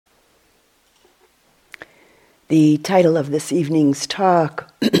The title of this evening's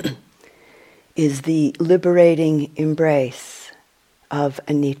talk is The Liberating Embrace of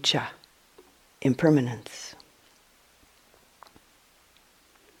Annicca-Impermance.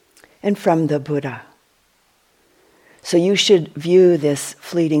 And from the Buddha. So you should view this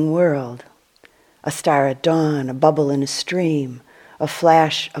fleeting world, a star at dawn, a bubble in a stream, a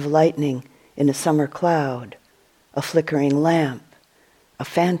flash of lightning in a summer cloud, a flickering lamp, a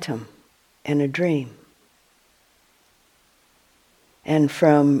phantom, and a dream. And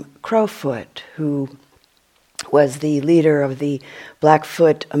from Crowfoot, who was the leader of the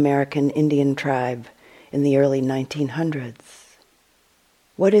Blackfoot American Indian tribe in the early 1900s.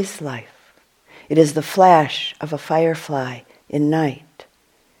 What is life? It is the flash of a firefly in night.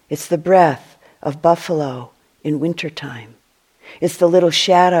 It's the breath of buffalo in wintertime. It's the little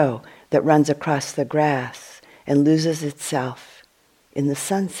shadow that runs across the grass and loses itself in the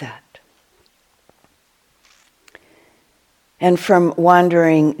sunset. And from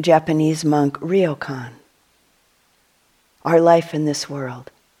wandering Japanese monk Ryokan, our life in this world,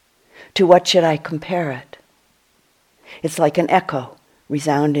 to what should I compare it? It's like an echo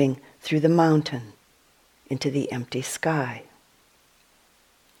resounding through the mountain into the empty sky.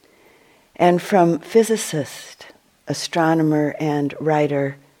 And from physicist, astronomer, and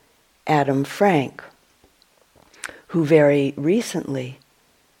writer Adam Frank, who very recently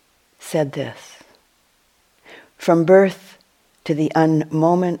said this: from birth to the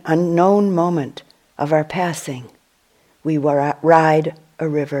unknown moment of our passing, we ride a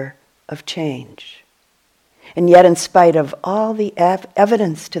river of change. And yet, in spite of all the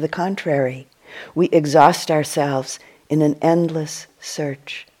evidence to the contrary, we exhaust ourselves in an endless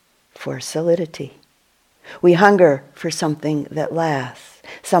search for solidity. We hunger for something that lasts,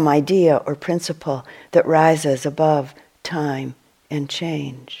 some idea or principle that rises above time and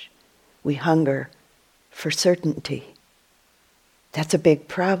change. We hunger for certainty. That's a big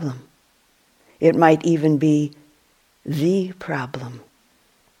problem. It might even be the problem,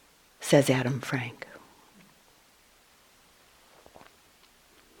 says Adam Frank.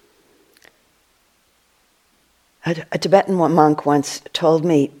 A Tibetan monk once told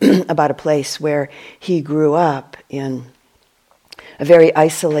me about a place where he grew up in a very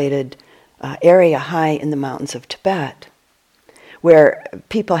isolated area high in the mountains of Tibet, where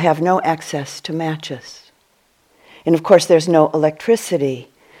people have no access to matches. And of course, there's no electricity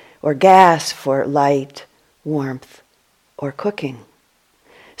or gas for light, warmth, or cooking.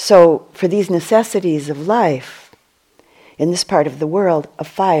 So for these necessities of life, in this part of the world, a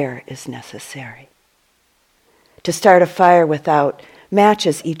fire is necessary. To start a fire without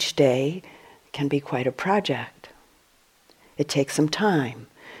matches each day can be quite a project. It takes some time.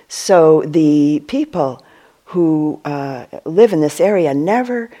 So the people who live in this area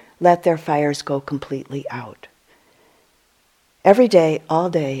never let their fires go completely out. Every day, all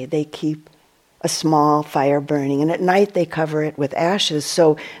day, they keep a small fire burning, and at night they cover it with ashes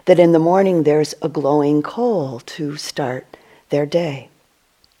so that in the morning there's a glowing coal to start their day.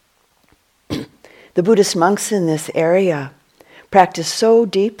 The Buddhist monks in this area practice so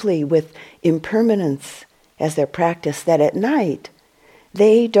deeply with impermanence as their practice that at night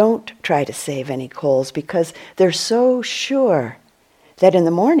they don't try to save any coals because they're so sure that in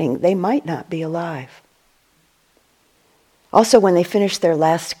the morning they might not be alive. Also, when they finish their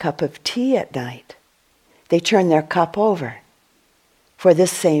last cup of tea at night, they turn their cup over for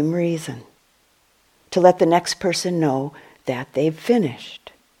this same reason, to let the next person know that they've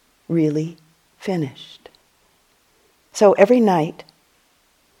finished, really finished. So every night,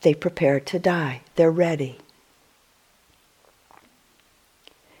 they prepare to die. They're ready.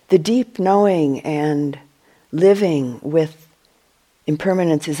 The deep knowing and living with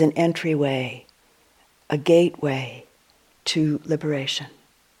impermanence is an entryway, a gateway to liberation.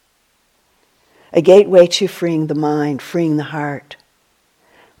 A gateway to freeing the mind, freeing the heart.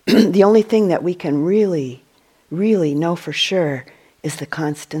 The only thing that we can really, really know for sure is the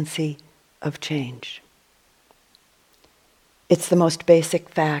constancy of change. It's the most basic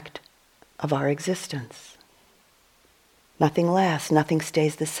fact of our existence. Nothing lasts, nothing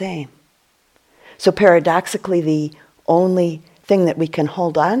stays the same. So paradoxically, the only thing that we can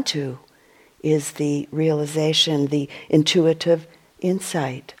hold on to is the realization, the intuitive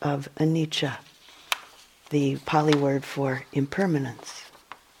insight of anicca, the Pali word for impermanence.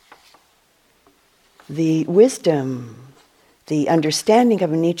 The wisdom, the understanding of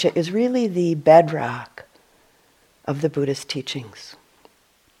anicca is really the bedrock of the Buddhist teachings.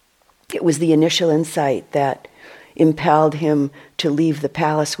 It was the initial insight that impelled him to leave the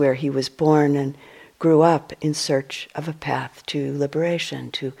palace where he was born and grew up in search of a path to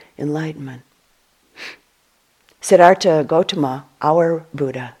liberation, to enlightenment. Siddhartha Gautama, our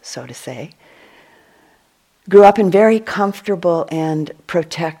Buddha, so to say, grew up in very comfortable and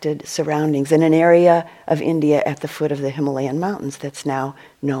protected surroundings in an area of India at the foot of the Himalayan mountains that's now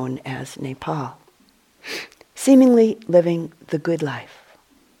known as Nepal, seemingly living the good life.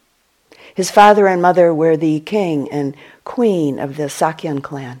 His father and mother were the king and queen of the Sakyan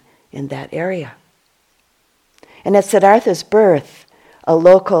clan in that area. And at Siddhartha's birth, a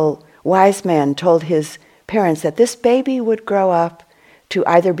local wise man told his parents that this baby would grow up to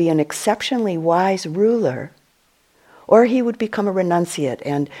either be an exceptionally wise ruler or he would become a renunciate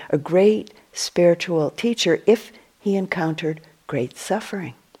and a great spiritual teacher if he encountered great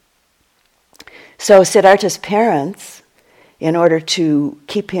suffering. So Siddhartha's parents, in order to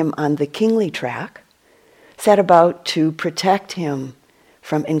keep him on the kingly track, set about to protect him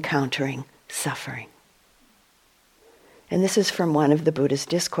from encountering suffering. And this is from one of the Buddha's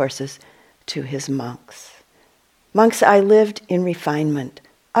discourses to his monks. Monks, I lived in refinement,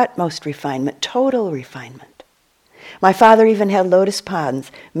 utmost refinement, total refinement. My father even had lotus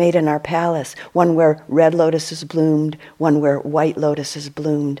ponds made in our palace, one where red lotuses bloomed, one where white lotuses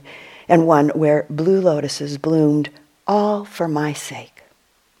bloomed, and one where blue lotuses bloomed, all for my sake.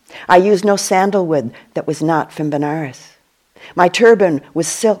 I used no sandalwood that was not from Benares. My turban was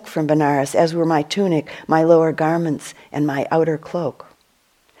silk from Benares, as were my tunic, my lower garments, and my outer cloak.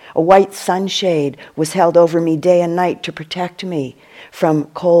 A white sunshade was held over me day and night to protect me from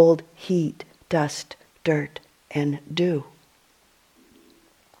cold, heat, dust, dirt, and dew.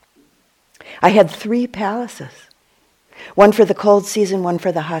 I had 3 palaces, one for the cold season, one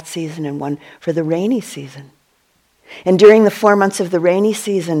for the hot season, and one for the rainy season. And during the 4 months of the rainy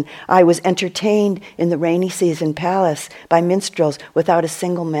season, I was entertained in the rainy season palace by minstrels without a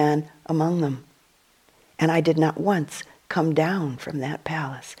single man among them. And I did not once come down from that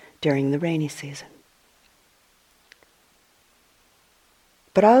palace during the rainy season.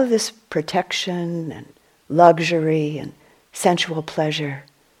 But all of this protection and luxury and sensual pleasure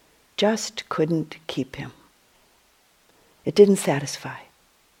just couldn't keep him. It didn't satisfy.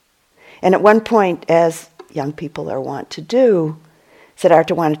 And at one point, as young people are wont to do,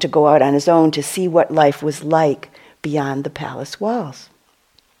 Siddhartha wanted to go out on his own to see what life was like beyond the palace walls.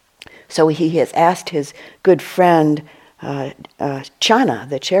 So he has asked his good friend Channa,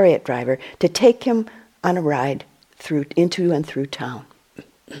 the chariot driver, to take him on a ride into and through town.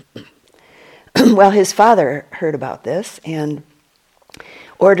 Well, his father heard about this and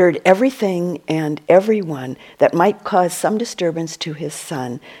ordered everything and everyone that might cause some disturbance to his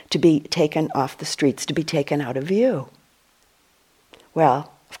son to be taken off the streets, to be taken out of view.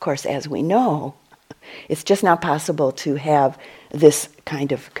 Well, of course, as we know, it's just not possible to have this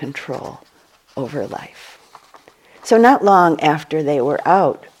kind of control over life. So not long after they were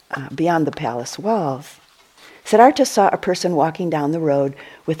out beyond the palace walls, Siddhartha saw a person walking down the road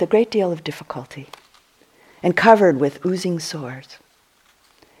with a great deal of difficulty and covered with oozing sores.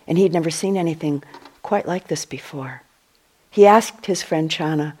 And he'd never seen anything quite like this before. He asked his friend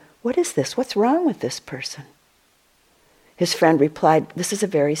Channa, "What is this? What's wrong with this person?" His friend replied, "This is a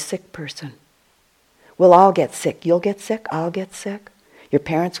very sick person. We'll all get sick. You'll get sick, I'll get sick. Your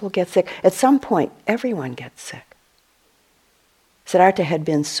parents will get sick. At some point, everyone gets sick." Siddhartha had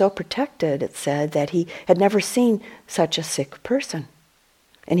been so protected, it said, that he had never seen such a sick person.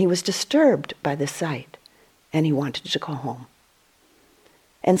 And he was disturbed by the sight, and he wanted to go home.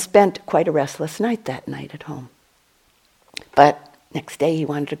 And spent quite a restless night that night at home. But next day he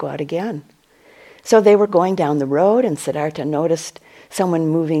wanted to go out again. So they were going down the road, and Siddhartha noticed someone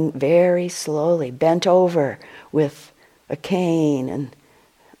moving very slowly, bent over with a cane and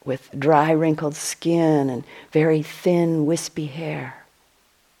with dry, wrinkled skin and very thin, wispy hair.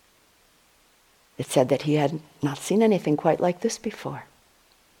 It said that he had not seen anything quite like this before.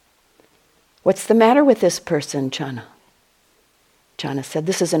 "What's the matter with this person, Channa?" Channa said,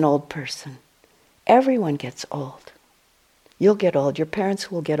 "This is an old person. Everyone gets old. You'll get old, your parents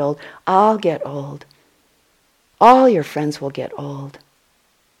will get old, I'll get old. All your friends will get old."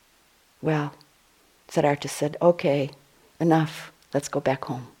 Well, Siddhartha said, "Okay, enough, let's go back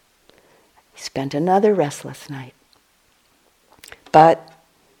home." He spent another restless night. But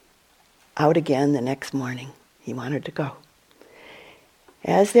out again the next morning, he wanted to go.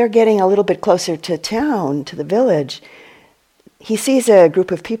 As they're getting a little bit closer to town, to the village, he sees a group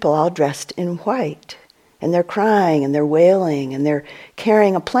of people all dressed in white, and they're crying and they're wailing and they're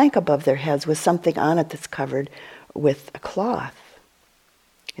carrying a plank above their heads with something on it that's covered with a cloth.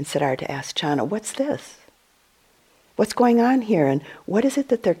 And Siddhartha asked Channa, "What's this? What's going on here, and what is it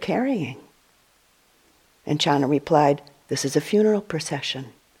that they're carrying?" And Channa replied, "This is a funeral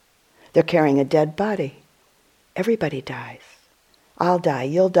procession. They're carrying a dead body. Everybody dies. I'll die,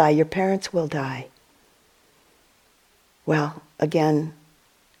 you'll die, your parents will die. Well, again,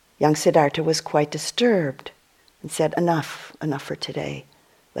 young Siddhartha was quite disturbed and said, enough for today.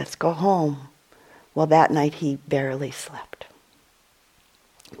 Let's go home. Well, that night he barely slept.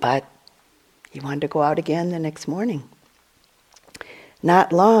 But he wanted to go out again the next morning.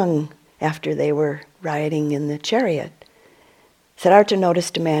 Not long after they were riding in the chariot, Siddhartha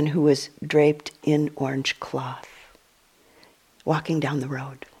noticed a man who was draped in orange cloth, walking down the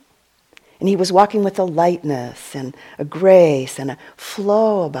road. And he was walking with a lightness and a grace and a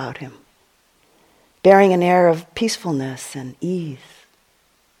flow about him, bearing an air of peacefulness and ease.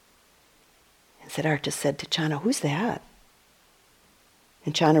 And Siddhartha said to Channa, "Who's that?"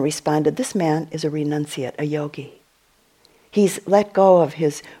 And Channa responded, "This man is a renunciate, a yogi. He's let go of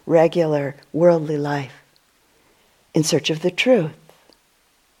his regular worldly life in search of the truth."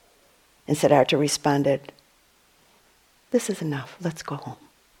 And Siddhartha responded, "This is enough, let's go home."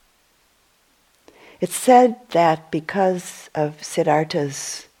 It's said that because of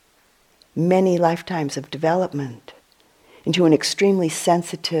Siddhartha's many lifetimes of development into an extremely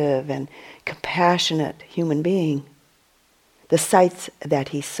sensitive and compassionate human being, the sights that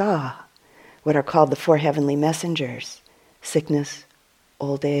he saw, what are called the four heavenly messengers, sickness,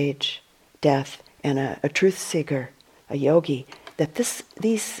 old age, death, and a truth seeker, a yogi, that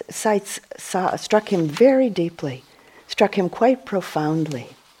these sights struck him very deeply, struck him quite profoundly.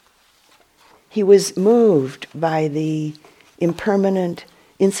 He was moved by the impermanent,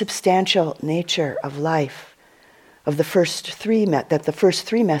 insubstantial nature of life, of the first three that the first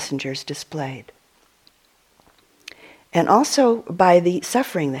three messengers displayed, and also by the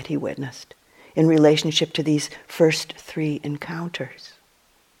suffering that he witnessed in relationship to these first three encounters.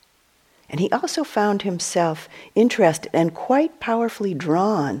 And he also found himself interested and quite powerfully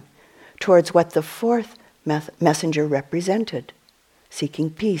drawn towards what the fourth messenger represented, seeking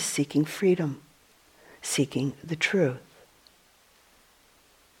peace, seeking freedom, seeking the truth.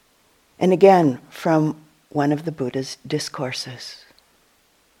 And again, from one of the Buddha's discourses,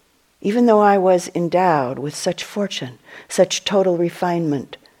 "Even though I was endowed with such fortune, such total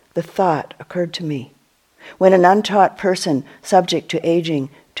refinement, the thought occurred to me, when an untaught person subject to aging,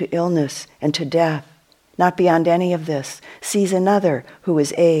 to illness, and to death, not beyond any of this, sees another who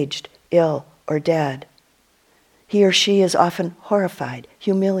is aged, ill, or dead, he or she is often horrified,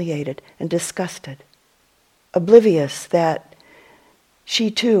 humiliated, and disgusted, oblivious that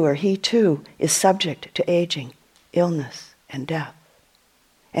she too or he too is subject to aging, illness, and death.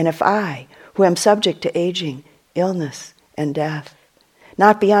 And if I, who am subject to aging, illness, and death,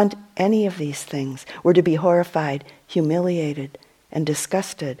 not beyond any of these things, were to be horrified, humiliated, and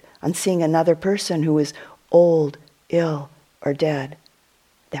disgusted on seeing another person who is old, ill, or dead,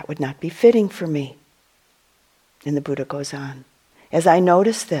 that would not be fitting for me." And the Buddha goes on, "As I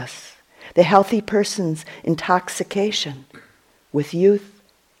noticed this, the healthy person's intoxication with youth,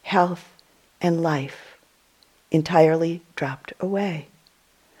 health, and life entirely dropped away.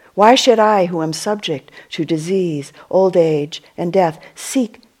 Why should I, who am subject to disease, old age, and death,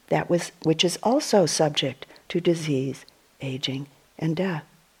 seek that which is also subject to disease, aging, and death?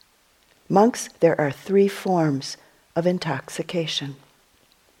 Monks, there are three forms of intoxication.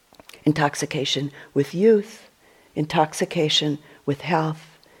 Intoxication with youth, intoxication with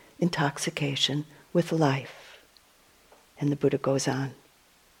health, intoxication with life." And the Buddha goes on,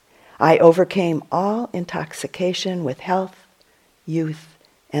 "I overcame all intoxication with health, youth,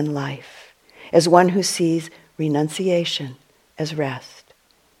 and life, as one who sees renunciation as rest.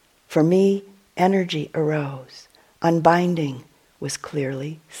 For me, energy arose, unbinding was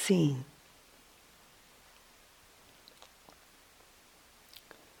clearly seen."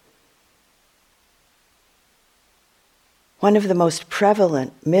 One of the most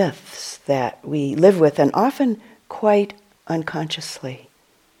prevalent myths that we live with, and often quite unconsciously,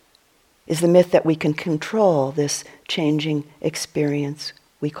 is the myth that we can control this changing experience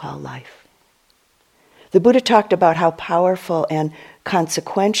we call life. The Buddha talked about how powerful and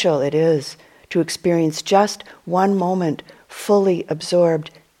consequential it is to experience just one moment fully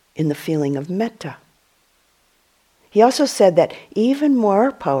absorbed in the feeling of metta. He also said that even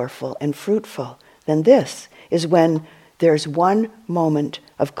more powerful and fruitful than this is when there's one moment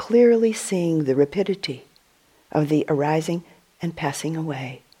of clearly seeing the rapidity of the arising and passing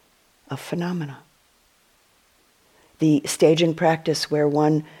away of phenomena. The stage in practice where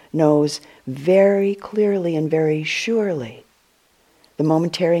one knows very clearly and very surely the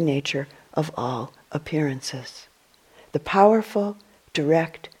momentary nature of all appearances. The powerful,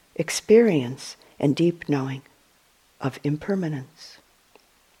 direct experience and deep knowing of impermanence.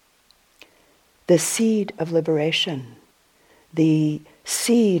 The seed of liberation, the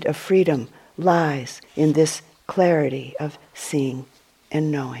seed of freedom lies in this clarity of seeing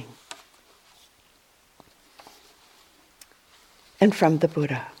and knowing. And from the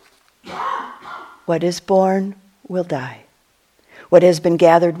Buddha, what is born will die. What has been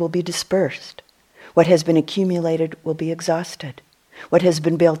gathered will be dispersed. What has been accumulated will be exhausted. What has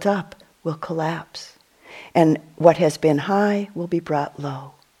been built up will collapse. And what has been high will be brought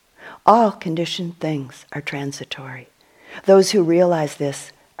low. All conditioned things are transitory. Those who realize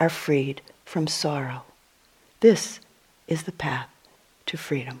this are freed from sorrow. This is the path to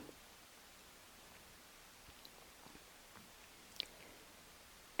freedom.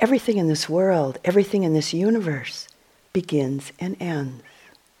 Everything in this world, everything in this universe begins and ends,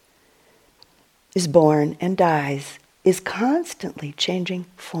 is born and dies, is constantly changing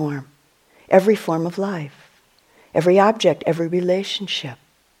form. Every form of life, every object, every relationship,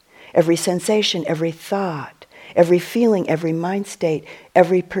 every sensation, every thought, every feeling, every mind state,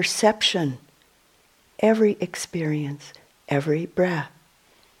 every perception, every experience, every breath.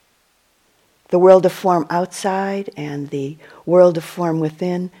 The world of form outside and the world of form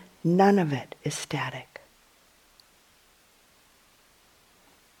within, none of it is static.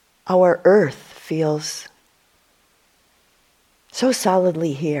 Our earth feels so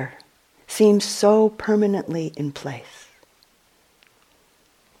solidly here, seems so permanently in place.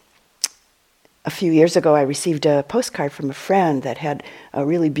 A few years ago, I received a postcard from a friend that had a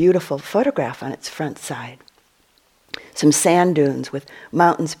really beautiful photograph on its front side. Some sand dunes with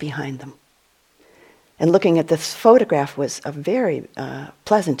mountains behind them. And looking at this photograph was a very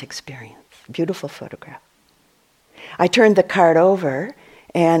pleasant experience, beautiful photograph. I turned the card over,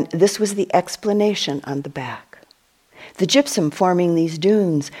 and this was the explanation on the back. The gypsum forming these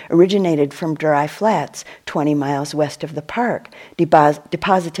dunes originated from dry flats 20 miles west of the park,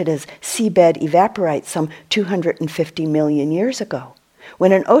 deposited as seabed evaporites some 250 million years ago,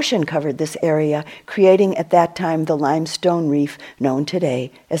 when an ocean covered this area, creating at that time the limestone reef known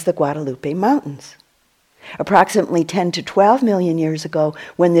today as the Guadalupe Mountains. Approximately 10 to 12 million years ago,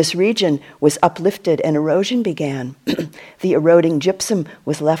 when this region was uplifted and erosion began, the eroding gypsum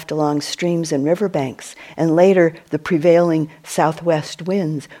was left along streams and riverbanks, and later the prevailing southwest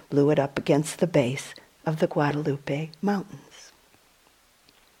winds blew it up against the base of the Guadalupe Mountains.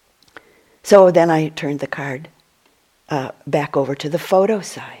 So then I turned the card back over to the photo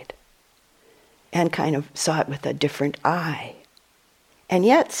side and kind of saw it with a different eye. And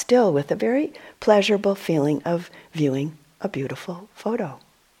yet still with a very pleasurable feeling of viewing a beautiful photo.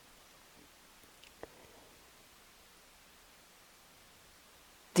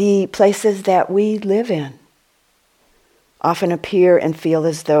 The places that we live in often appear and feel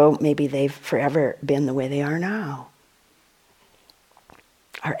as though maybe they've forever been the way they are now.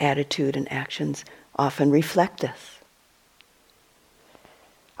 Our attitude and actions often reflect this.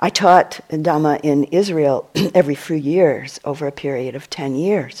 I taught Dhamma in Israel every few years over a period of 10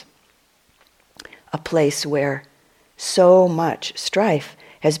 years, a place where so much strife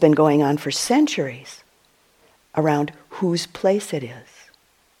has been going on for centuries around whose place it is.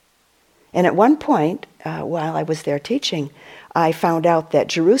 And at one point, while I was there teaching, I found out that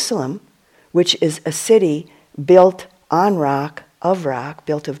Jerusalem, which is a city built on rock,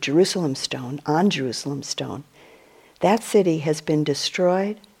 built of Jerusalem stone, on Jerusalem stone, that city has been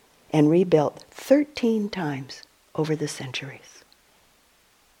destroyed and rebuilt 13 times over the centuries.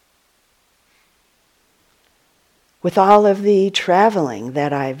 With all of the traveling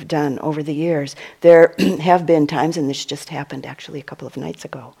that I've done over the years, there have been times, and this just happened actually a couple of nights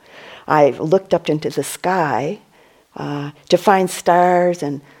ago, I've looked up into the sky to find stars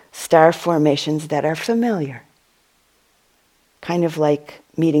and star formations that are familiar. Kind of like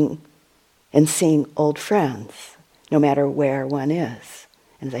meeting and seeing old friends, no matter where one is.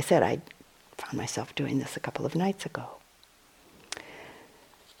 And as I said, I found myself doing this a couple of nights ago.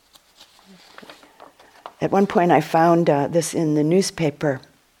 At one point I found this in the newspaper,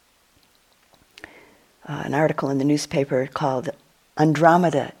 an article in the newspaper called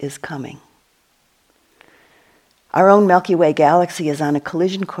Andromeda is Coming. Our own Milky Way galaxy is on a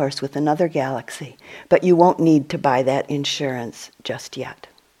collision course with another galaxy, but you won't need to buy that insurance just yet.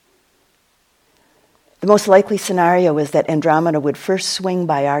 The most likely scenario is that Andromeda would first swing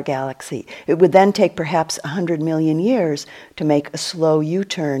by our galaxy. It would then take perhaps 100 million years to make a slow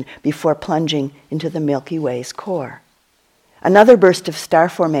U-turn before plunging into the Milky Way's core. Another burst of star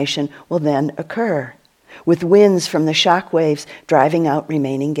formation will then occur, with winds from the shock waves driving out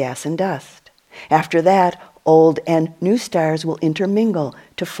remaining gas and dust. After that, old and new stars will intermingle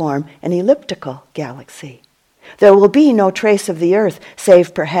to form an elliptical galaxy. There will be no trace of the Earth,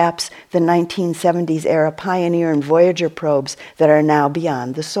 save perhaps the 1970s era Pioneer and Voyager probes that are now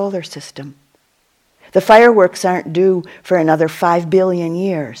beyond the solar system. The fireworks aren't due for another 5 billion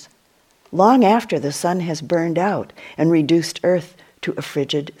years, long after the sun has burned out and reduced Earth to a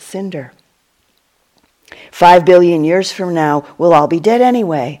frigid cinder. 5 billion years from now, we'll all be dead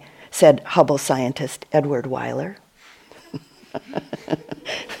anyway, said Hubble scientist Edward Weiler.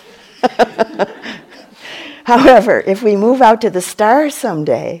 However, if we move out to the stars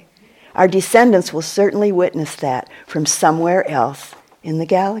someday, our descendants will certainly witness that from somewhere else in the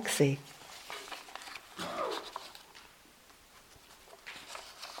galaxy.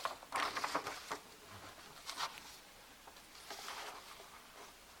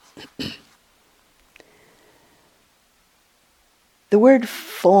 The word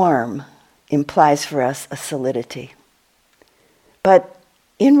form implies for us a solidity. But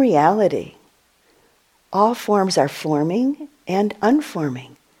in reality, all forms are forming and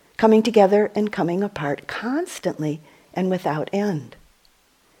unforming, coming together and coming apart constantly and without end.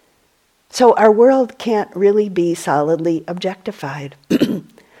 So our world can't really be solidly objectified.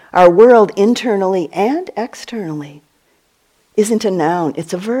 Our world, internally and externally, isn't a noun,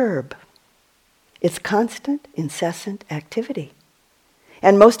 it's a verb. It's constant, incessant activity.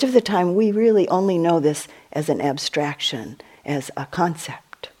 And most of the time, we really only know this as an abstraction, as a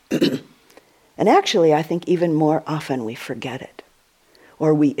concept. And actually, I think even more often we forget it,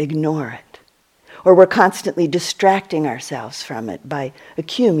 or we ignore it, or we're constantly distracting ourselves from it by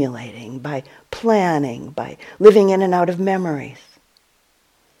accumulating, by planning, by living in and out of memories,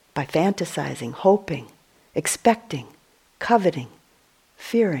 by fantasizing, hoping, expecting, coveting,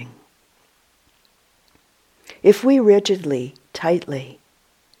 fearing. If we rigidly, tightly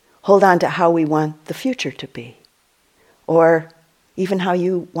hold on to how we want the future to be, or even how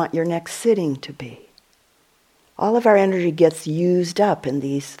you want your next sitting to be, all of our energy gets used up in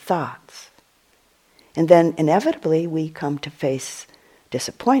these thoughts. And then inevitably we come to face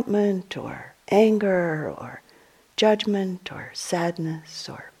disappointment or anger or judgment or sadness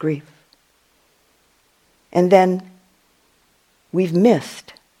or grief. And then we've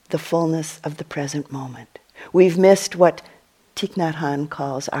missed the fullness of the present moment. We've missed what Thich Nhat Hanh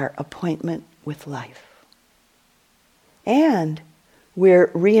calls our appointment with life. And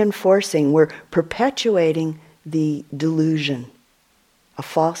we're reinforcing, we're perpetuating the delusion, a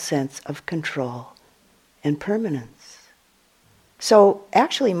false sense of control and permanence. So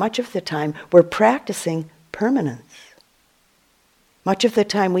actually, much of the time, we're practicing permanence. Much of the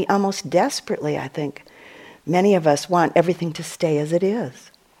time, we almost desperately, I think, many of us want everything to stay as it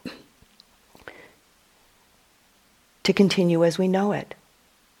is, to continue as we know it,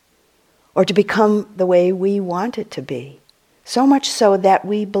 or to become the way we want it to be, so much so that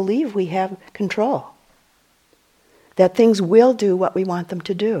we believe we have control, that things will do what we want them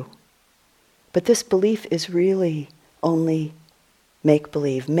to do. But this belief is really only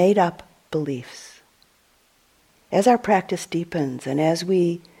make-believe, made-up beliefs. As our practice deepens and as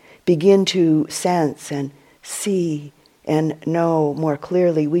we begin to sense and see and know more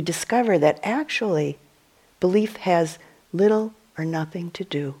clearly, we discover that actually belief has little or nothing to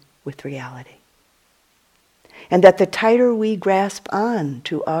do with reality. And that the tighter we grasp on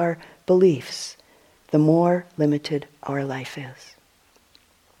to our beliefs, the more limited our life is.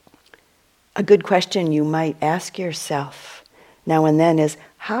 A good question you might ask yourself now and then is,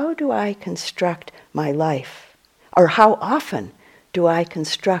 how do I construct my life? Or how often do I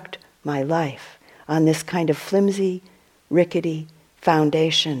construct my life on this kind of flimsy, rickety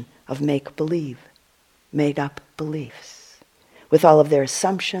foundation of make-believe, made-up beliefs, with all of their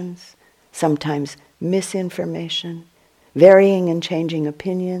assumptions, sometimes misinformation, varying and changing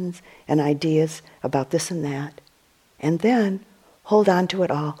opinions and ideas about this and that, and then hold on to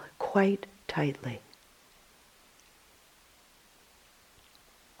it all quite tightly.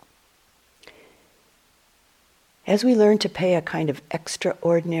 As we learn to pay a kind of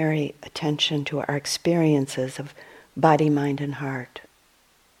extraordinary attention to our experiences of body, mind, and heart,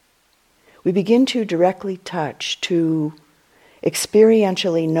 we begin to directly touch, to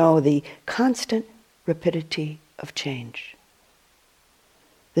experientially know the constant rapidity of change,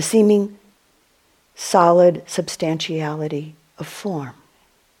 the seeming solid substantiality of form,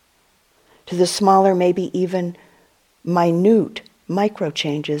 to the smaller, maybe even minute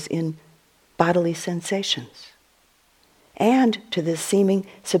micro-changes in bodily sensations, and to the seeming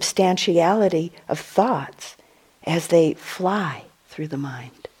substantiality of thoughts as they fly through the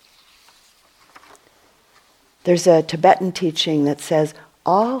mind. There's a Tibetan teaching that says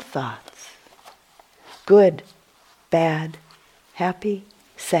all thoughts, good, bad, happy,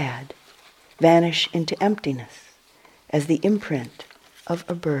 sad, vanish into emptiness as the imprint of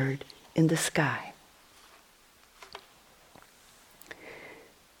a bird in the sky.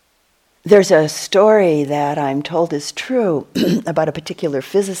 There's a story that I'm told is true about a particular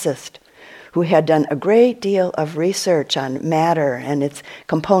physicist who had done a great deal of research on matter and its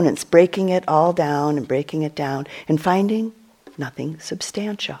components, breaking it all down and breaking it down and finding nothing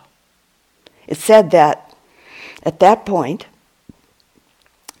substantial. It's said that at that point,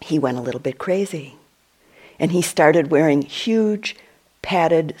 he went a little bit crazy and he started wearing huge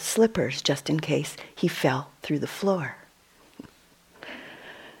padded slippers just in case he fell through the floor.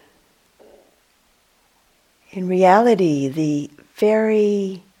 In reality, the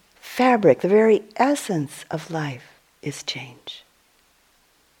very fabric, the very essence of life is change.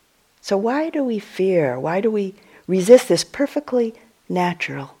 So why do we fear? Why do we resist this perfectly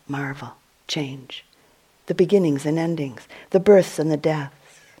natural marvel, change? The beginnings and endings, the births and the deaths.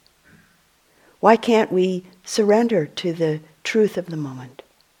 Why can't we surrender to the truth of the moment?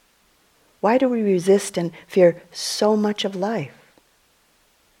 Why do we resist and fear so much of life?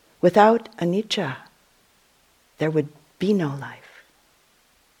 Without anicca, there would be no life.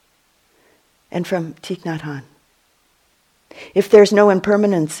 And from Thich Nhat Hanh, if there's no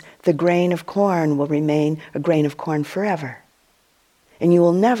impermanence, the grain of corn will remain a grain of corn forever, and you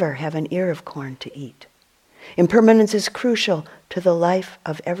will never have an ear of corn to eat. Impermanence is crucial to the life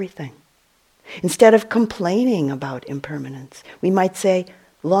of everything. Instead of complaining about impermanence, we might say,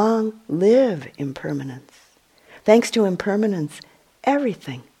 long live impermanence. Thanks to impermanence,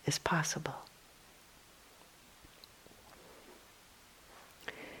 everything is possible.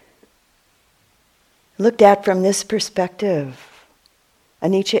 Looked at from this perspective,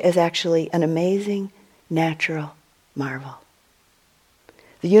 anicca is actually an amazing natural marvel.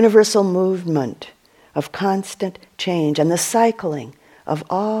 The universal movement of constant change and the cycling of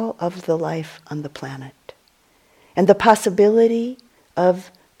all of the life on the planet, and the possibility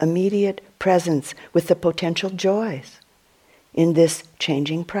of immediate presence with the potential joys in this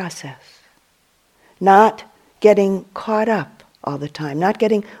changing process. Not getting caught up all the time, not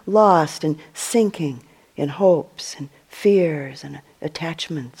getting lost and sinking in hopes and fears and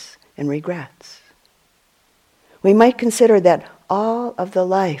attachments and regrets. We might consider that all of the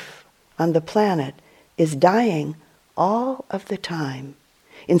life on the planet is dying all of the time,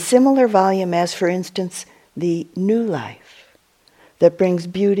 in similar volume as, for instance, the new life that brings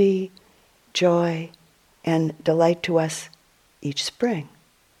beauty, joy, and delight to us each spring.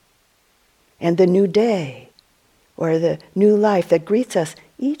 And the new day, or the new life that greets us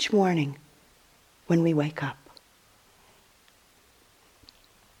each morning when we wake up.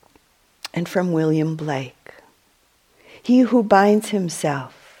 And from William Blake, he who binds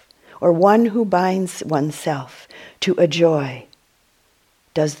himself, or one who binds oneself to a joy,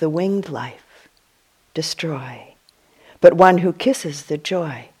 does the winged life destroy. But one who kisses the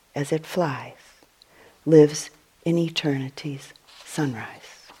joy as it flies, lives in eternity's sunrise.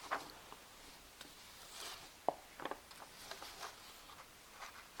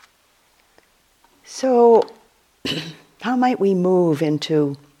 So, how might we move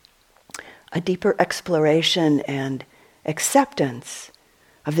into a deeper exploration and acceptance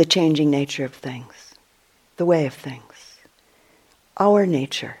of the changing nature of things, the way of things, our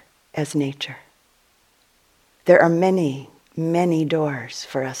nature as nature? There are many, many doors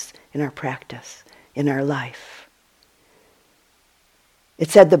for us in our practice, in our life. It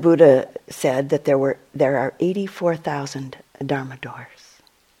said, the Buddha said that there are 84,000 Dharma doors.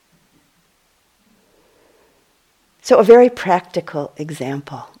 So a very practical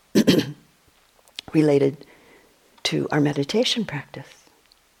example related to our meditation practice.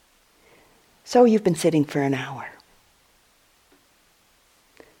 So you've been sitting for an hour.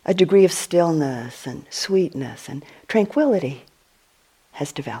 A degree of stillness and sweetness and tranquility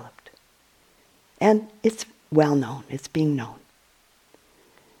has developed. And it's well known, it's being known.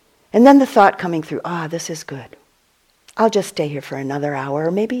 And then the thought coming through, this is good. I'll just stay here for another hour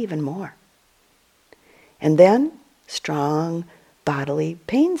or maybe even more. And then strong bodily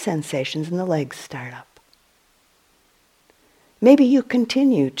pain sensations in the legs start up. Maybe you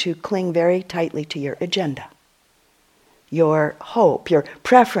continue to cling very tightly to your agenda, your hope, your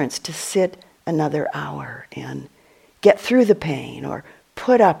preference to sit another hour and get through the pain or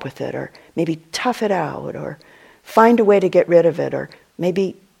put up with it or maybe tough it out or find a way to get rid of it or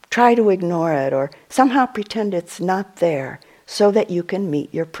maybe try to ignore it or somehow pretend it's not there so that you can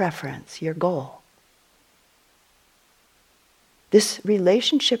meet your preference, your goal. This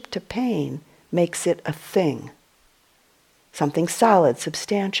relationship to pain makes it a thing, something solid,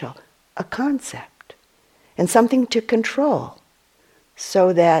 substantial, a concept, and something to control,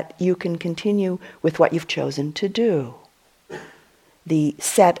 so that you can continue with what you've chosen to do. The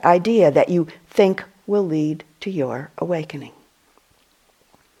set idea that you think will lead to your awakening.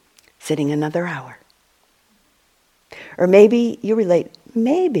 Sitting another hour. Or maybe you relate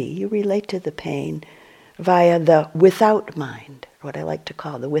to the pain via the without mind, what I like to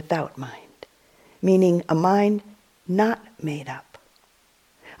call the without mind, meaning a mind not made up,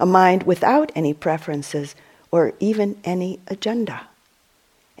 a mind without any preferences or even any agenda,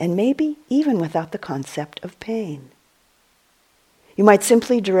 and maybe even without the concept of pain. You might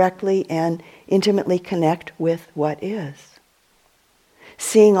simply directly and intimately connect with what is,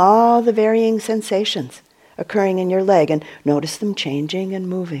 seeing all the varying sensations occurring in your leg and notice them changing and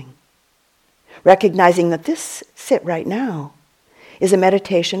moving. Recognizing that this sit right now is a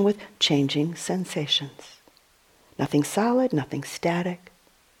meditation with changing sensations. Nothing solid, nothing static.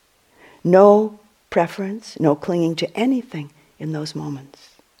 No preference, no clinging to anything in those moments,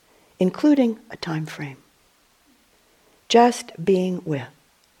 including a time frame. Just being with.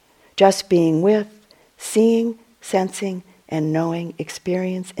 Just being with, seeing, sensing, and knowing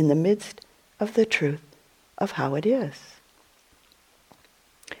experience in the midst of the truth of how it is.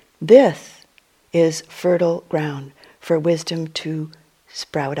 This is fertile ground for wisdom to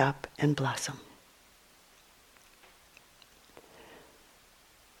sprout up and blossom.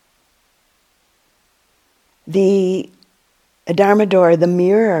 The Dharma door, the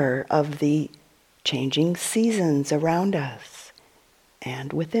mirror of the changing seasons around us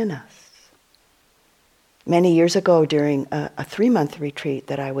and within us. Many years ago, during a 3-month retreat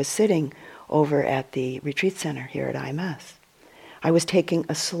that I was sitting over at the retreat center here at IMS, I was taking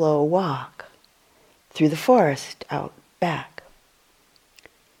a slow walk through the forest out back.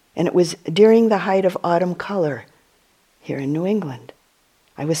 And it was during the height of autumn color here in New England.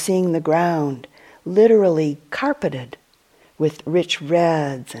 I was seeing the ground literally carpeted with rich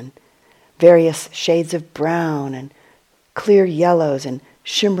reds and various shades of brown and clear yellows and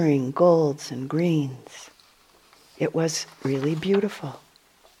shimmering golds and greens. It was really beautiful.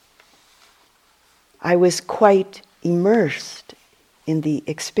 I was quite immersed in the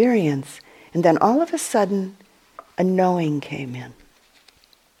experience, and then all of a sudden, a knowing came in.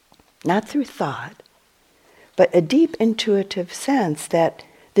 Not through thought, but a deep intuitive sense that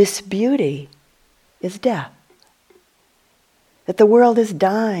this beauty is death. That the world is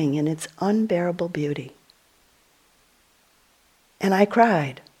dying in its unbearable beauty. And I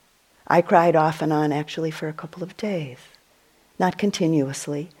cried. I cried off and on actually for a couple of days. Not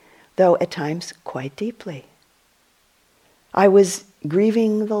continuously, though at times quite deeply. I was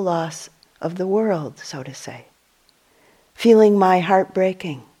grieving the loss of the world, so to say. Feeling my heart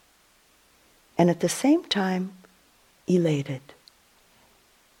breaking. And at the same time, elated.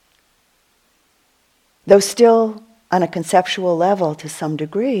 Though still on a conceptual level to some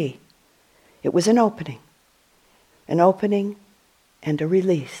degree, it was an opening and a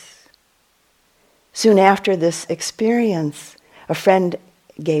release. Soon after this experience, a friend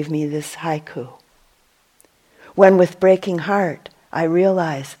gave me this haiku. When with breaking heart, I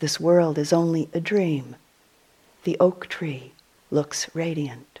realize this world is only a dream, the oak tree looks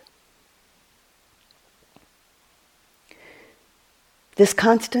radiant. This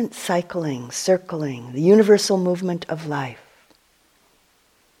constant cycling, circling, the universal movement of life.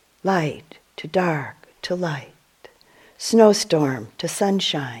 Light to dark to light, snowstorm to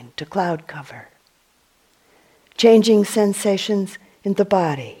sunshine to cloud cover. Changing sensations in the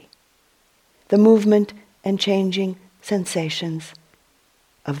body, the movement and changing sensations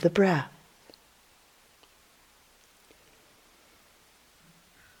of the breath.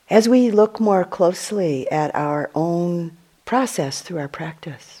 As we look more closely at our own process through our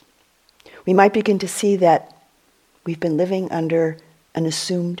practice, we might begin to see that we've been living under an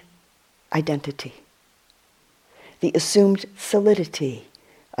assumed identity, the assumed solidity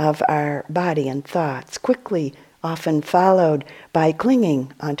of our body and thoughts, quickly often followed by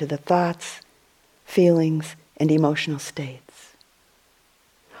clinging onto the thoughts, feelings, and emotional states.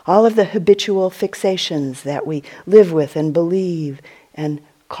 All of the habitual fixations that we live with and believe and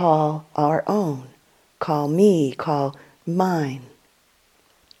call our own, call me, call mine,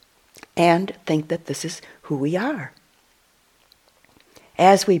 and think that this is who we are.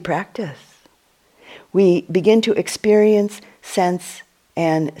 As we practice, we begin to experience, sense,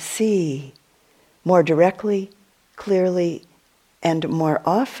 and see more directly, clearly, and more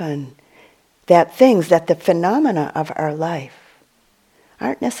often that the phenomena of our life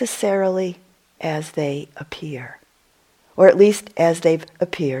aren't necessarily as they appear, or at least as they've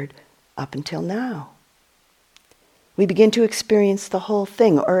appeared up until now. We begin to experience the whole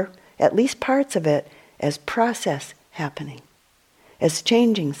thing, or at least parts of it, as process happening, as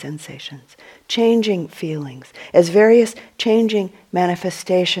changing sensations, changing feelings, as various changing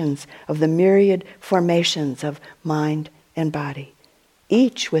manifestations of the myriad formations of mind and body,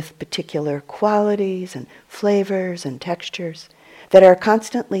 each with particular qualities and flavors and textures that are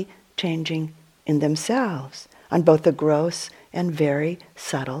constantly changing in themselves on both a gross and very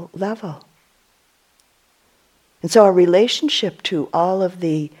subtle level. And so our relationship to all of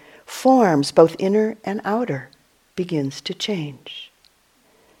the forms, both inner and outer, begins to change.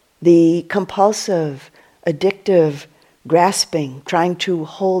 The compulsive, addictive, grasping, trying to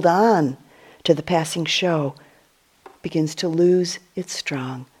hold on to the passing show begins to lose its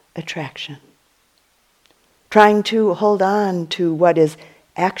strong attraction. Trying to hold on to what is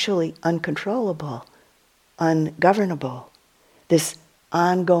actually uncontrollable, ungovernable, this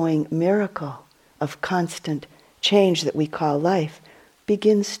ongoing miracle of constant change that we call life,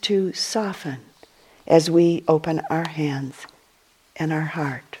 begins to soften as we open our hands and our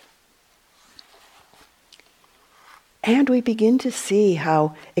heart. And we begin to see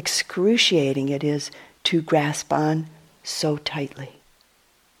how excruciating it is to grasp on so tightly.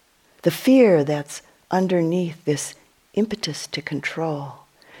 The fear that's underneath this impetus to control,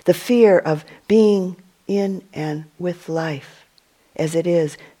 the fear of being in and with life as it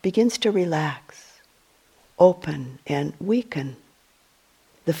is, begins to relax, open, and weaken.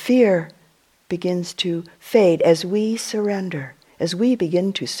 The fear begins to fade as we surrender, as we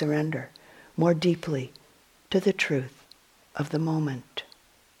begin to surrender more deeply to the truth of the moment.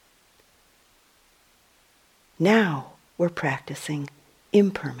 Now we're practicing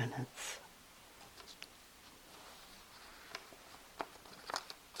impermanence.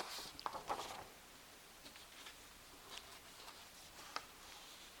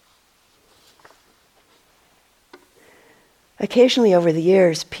 Occasionally over the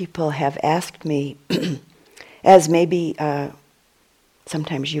years, people have asked me, as maybe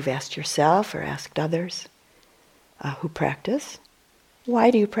sometimes you've asked yourself or asked others who practice,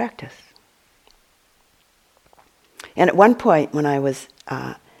 why do you practice? And at one point when I was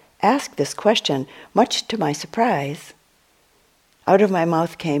asked this question, much to my surprise, out of my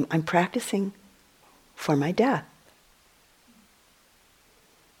mouth came, I'm practicing for my death.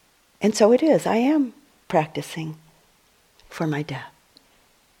 And so it is, I am practicing for my death.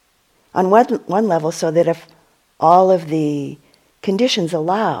 On one level, so that if all of the conditions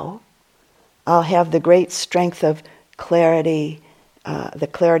allow, I'll have the great strength of clarity, the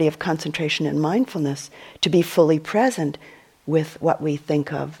clarity of concentration and mindfulness to be fully present with what we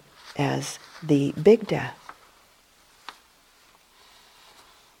think of as the big death.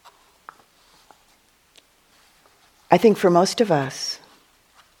 I think for most of us,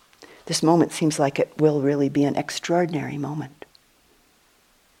 this moment seems like it will really be an extraordinary moment,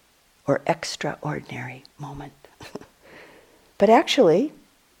 or extraordinary moment. But actually,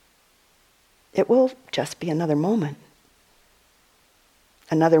 it will just be another moment.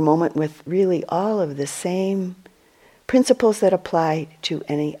 Another moment with really all of the same principles that apply to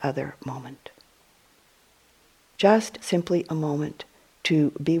any other moment. Just simply a moment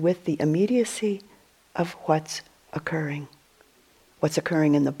to be with the immediacy of what's occurring. What's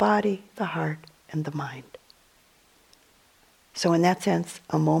occurring in the body, the heart, and the mind. So in that sense,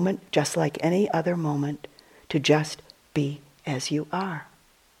 a moment just like any other moment to just be as you are.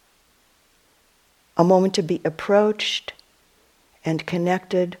 A moment to be approached and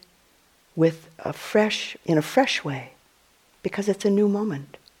connected with in a fresh way, because it's a new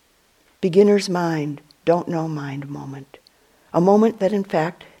moment. Beginner's mind, don't know mind moment. A moment that in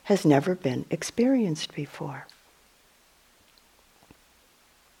fact has never been experienced before.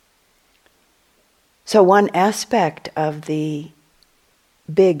 So one aspect of the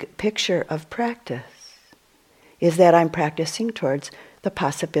big picture of practice is that I'm practicing towards the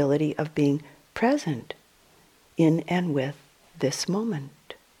possibility of being present in and with this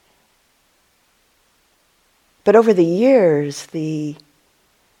moment. But over the years, the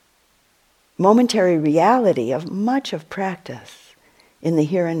momentary reality of much of practice in the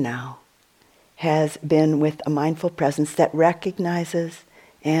here and now has been with a mindful presence that recognizes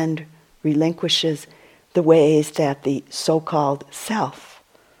and relinquishes the ways that the so-called self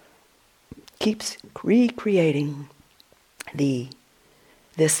keeps recreating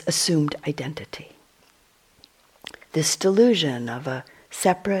this assumed identity. This delusion of a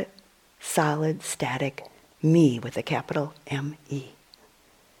separate, solid, static me with a capital M-E.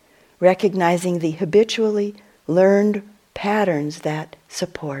 Recognizing the habitually learned patterns that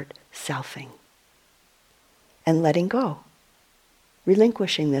support selfing. And letting go.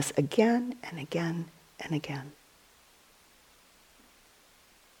 Relinquishing this again and again and again.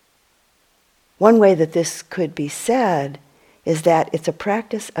 One way that this could be said is that it's a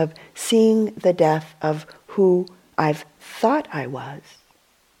practice of seeing the death of who I've thought I was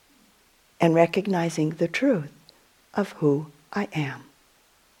and recognizing the truth of who I am.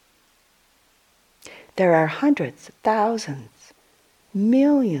 There are hundreds, thousands,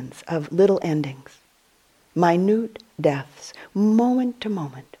 millions of little endings, minute deaths, moment to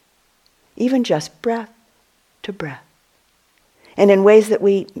moment, even just breath to breath, and in ways that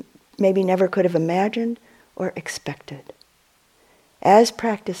we maybe never could have imagined or expected. As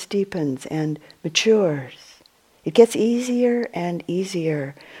practice deepens and matures, it gets easier and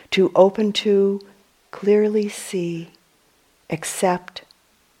easier to open to, clearly see, accept,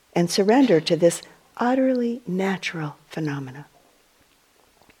 and surrender to this utterly natural phenomena.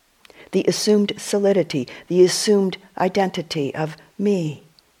 The assumed solidity, the assumed identity of me,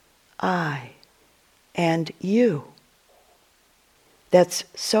 I, and you, that's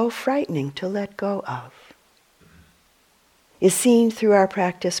so frightening to let go of, is seen through our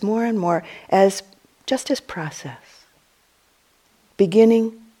practice more and more as just as process,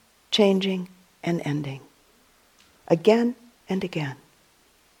 beginning, changing, and ending, again and again,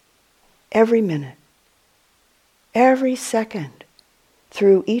 every minute, every second,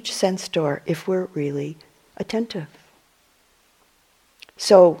 through each sense door if we're really attentive.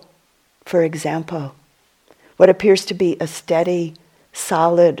 So, for example, what appears to be a steady,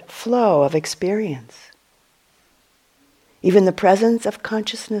 solid flow of experience, even the presence of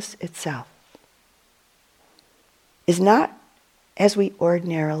consciousness itself, is not as we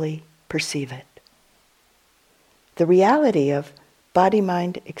ordinarily perceive it. The reality of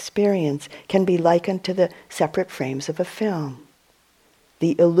body-mind experience can be likened to the separate frames of a film.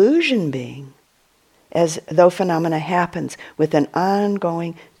 The illusion being as though phenomena happens with an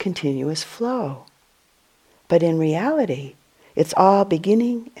ongoing, continuous flow. But in reality, it's all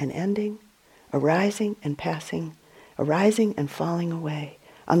beginning and ending, arising and passing, arising and falling away,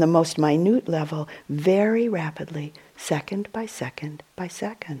 on the most minute level, very rapidly, second by second by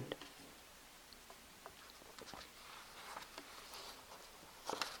second.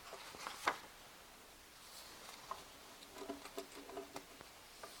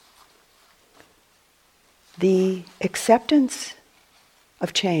 The acceptance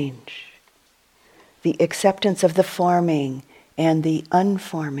of change, the acceptance of the forming and the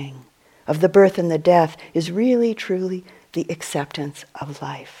unforming, of the birth and the death, is really, truly the acceptance of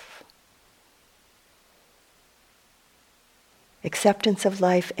life. Acceptance of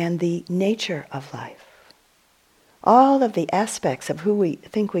life and the nature of life. All of the aspects of who we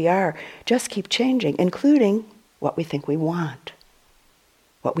think we are just keep changing, including what we think we want,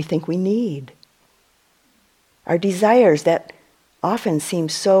 what we think we need. Our desires that often seem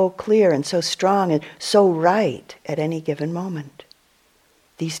so clear and so strong and so right at any given moment.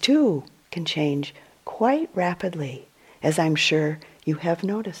 These too can change quite rapidly, as I'm sure you have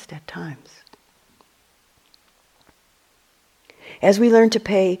noticed at times. As we learn to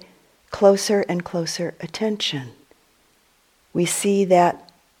pay closer and closer attention, we see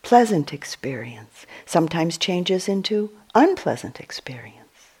that pleasant experience sometimes changes into unpleasant experience,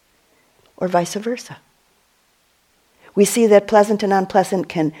 or vice versa. We see that pleasant and unpleasant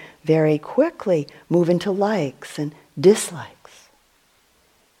can very quickly move into likes and dislikes,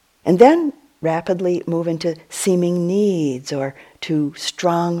 and then rapidly move into seeming needs or to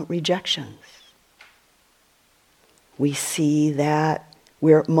strong rejections. We see that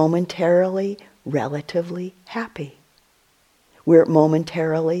we're momentarily, relatively happy. We're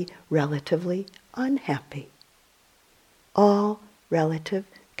momentarily, relatively unhappy. All relative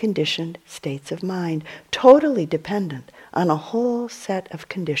conditioned states of mind, totally dependent on a whole set of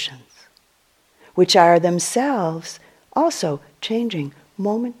conditions, which are themselves also changing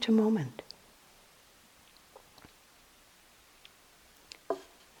moment to moment.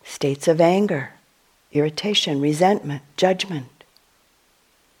 States of anger, irritation, resentment, judgment,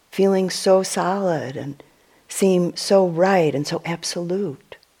 feeling so solid and seem so right and so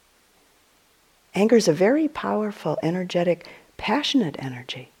absolute. Anger is a very powerful, energetic, passionate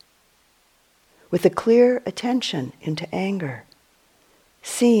energy. With a clear attention into anger,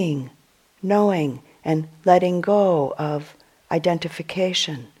 seeing, knowing, and letting go of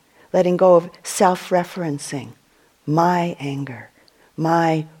identification, letting go of self-referencing, my anger,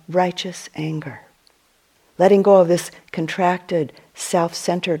 my righteous anger, letting go of this contracted,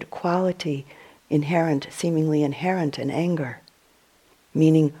 self-centered quality seemingly inherent in anger,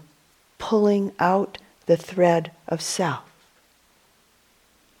 meaning pulling out the thread of self.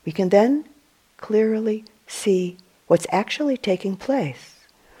 We can then clearly see what's actually taking place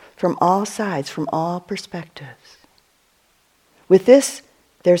from all sides, from all perspectives. With this,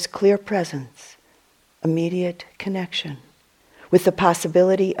 there's clear presence, immediate connection, with the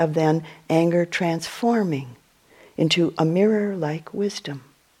possibility of then anger transforming into a mirror-like wisdom,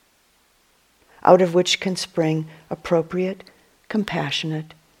 out of which can spring appropriate,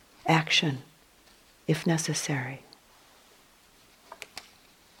 compassionate action, if necessary.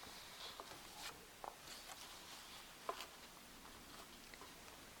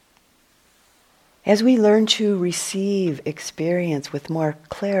 As we learn to receive experience with more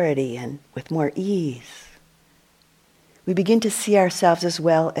clarity and with more ease, we begin to see ourselves as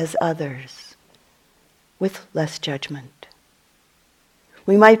well as others, with less judgment.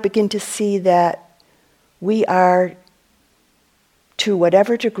 We might begin to see that we are, to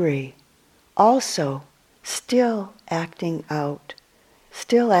whatever degree, also still acting out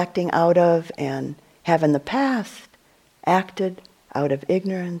of and have in the past acted out of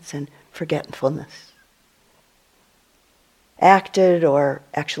ignorance and forgetfulness. Acted, or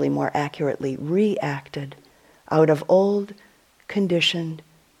actually more accurately, reacted out of old, conditioned,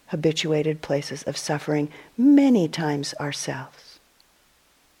 habituated places of suffering, many times ourselves.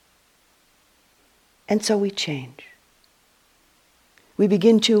 And so we change. We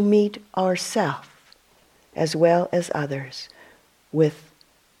begin to meet ourselves as well as others with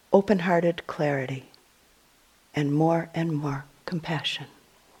open-hearted clarity and more compassion.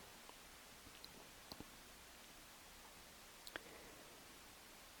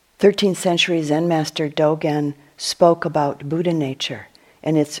 Thirteenth century Zen master Dogen spoke about Buddha nature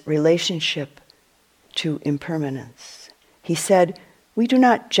and its relationship to impermanence. He said, we do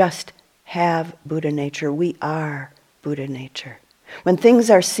not just have Buddha nature, we are Buddha nature. When things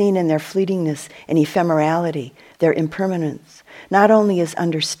are seen in their fleetingness and ephemerality, their impermanence, not only is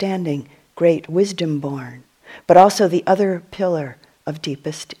understanding great wisdom born, but also the other pillar of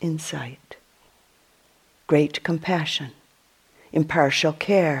deepest insight. Great compassion, impartial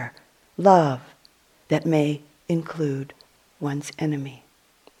care, love that may include one's enemy.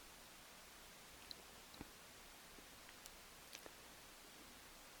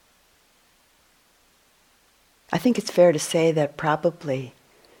 I think it's fair to say that probably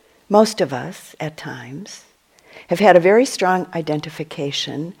most of us, at times, have had a very strong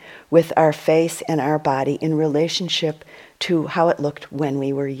identification with our face and our body in relationship to how it looked when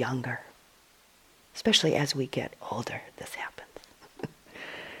we were younger. Especially as we get older, this happens.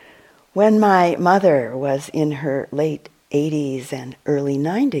 When my mother was in her late 80s and early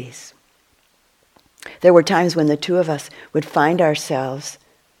 90s, there were times when the two of us would find ourselves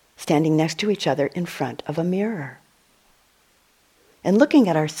standing next to each other in front of a mirror and looking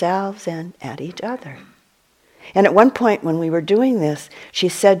at ourselves and at each other. And at one point when we were doing this, she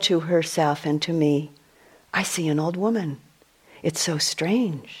said to herself and to me, I see an old woman. It's so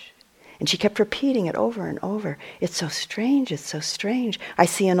strange. And she kept repeating it over and over. It's so strange, it's so strange. I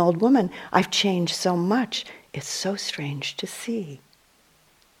see an old woman. I've changed so much. It's so strange to see.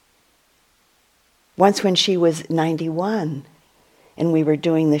 Once when she was 91 and we were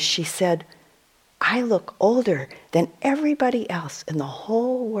doing this, she said, I look older than everybody else in the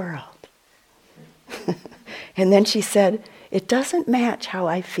whole world. And then she said, it doesn't match how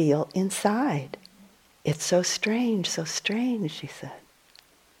I feel inside. It's so strange, she said.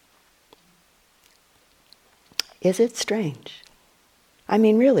 Is it strange? I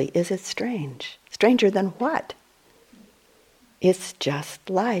mean, really, is it strange? Stranger than what? It's just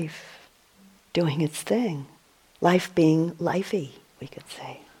life doing its thing. Life being lifey, we could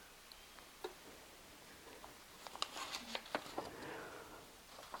say.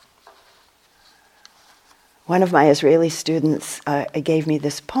 One of my Israeli students gave me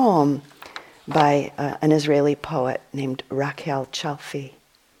this poem by an Israeli poet named Rachel Chalfi.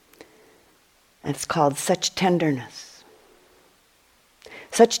 And it's called Such Tenderness.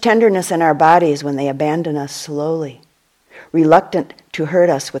 Such tenderness in our bodies when they abandon us slowly, reluctant to hurt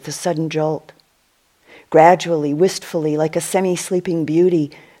us with a sudden jolt. Gradually, wistfully, like a semi-sleeping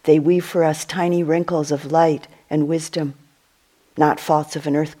beauty, they weave for us tiny wrinkles of light and wisdom, not faults of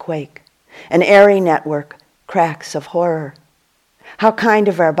an earthquake, an airy network, cracks of horror. How kind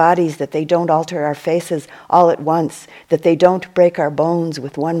of our bodies that they don't alter our faces all at once, that they don't break our bones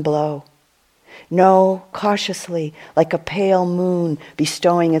with one blow. No, cautiously, like a pale moon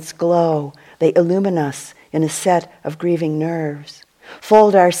bestowing its glow, they illumine us in a set of grieving nerves,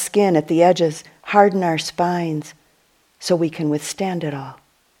 fold our skin at the edges, harden our spines, so we can withstand it all.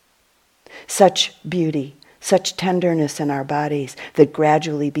 Such beauty, such tenderness in our bodies that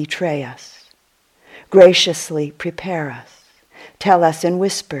gradually betray us, graciously prepare us, tell us in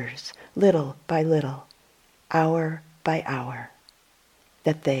whispers, little by little, hour by hour,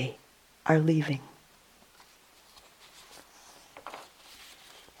 that they are leaving.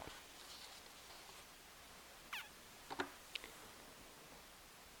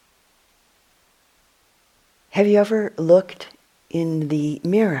 Have you ever looked in the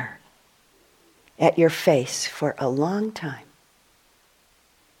mirror at your face for a long time?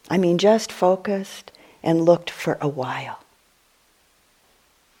 I mean, just focused and looked for a while.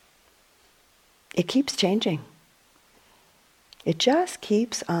 It keeps changing. It just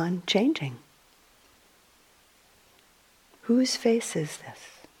keeps on changing. Whose face is this?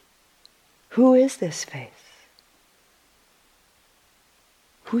 Who is this face?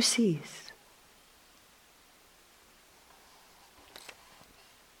 Who sees?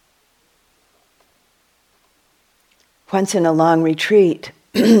 Once in a long retreat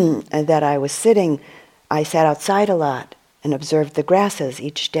that I was sitting, I sat outside a lot and observed the grasses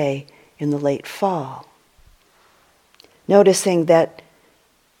each day in the late fall, noticing that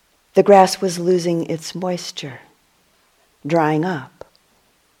the grass was losing its moisture, drying up,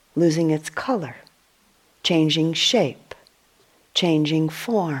 losing its color, changing shape, changing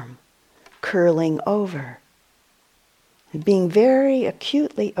form, curling over, and being very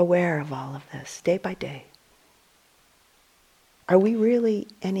acutely aware of all of this day by day. Are we really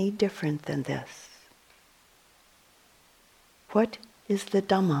any different than this? What is the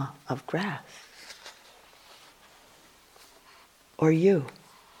Dhamma of grass? Or you?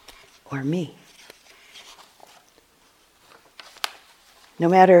 Or me? No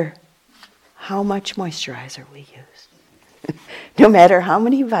matter how much moisturizer we use, no matter how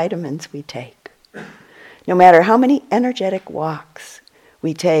many vitamins we take, no matter how many energetic walks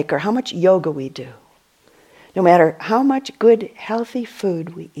we take or how much yoga we do, no matter how much good, healthy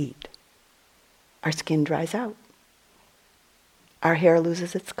food we eat, our skin dries out. Our hair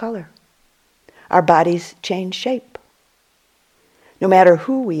loses its color. Our bodies change shape. No matter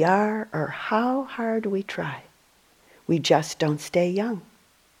who we are or how hard we try, we just don't stay young.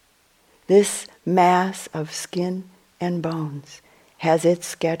 This mass of skin and bones has its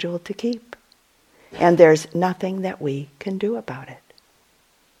schedule to keep, and there's nothing that we can do about it.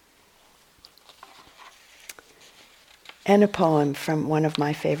 And a poem from one of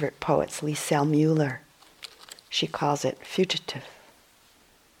my favorite poets, Liesel Mueller. She calls it Fugitive.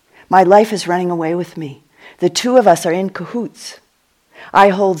 My life is running away with me. The two of us are in cahoots. I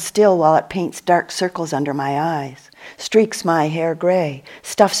hold still while it paints dark circles under my eyes, streaks my hair gray,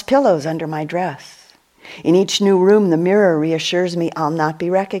 stuffs pillows under my dress. In each new room, the mirror reassures me I'll not be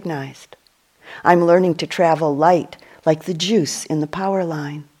recognized. I'm learning to travel light like the juice in the power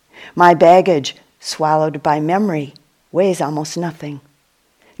line. My baggage, swallowed by memory, weighs almost nothing.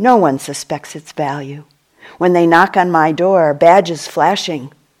 No one suspects its value. When they knock on my door, badges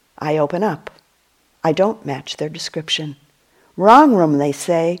flashing, I open up. I don't match their description. Wrong room, they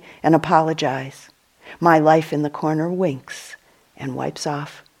say, and apologize. My life in the corner winks and wipes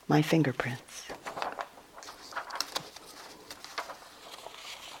off my fingerprints.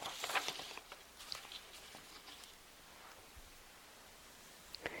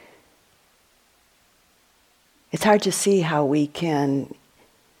 It's hard to see how we can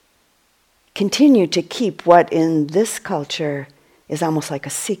continue to keep what in this culture is almost like a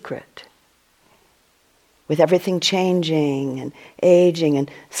secret. With everything changing and aging and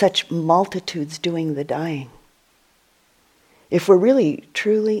such multitudes doing the dying. If we're really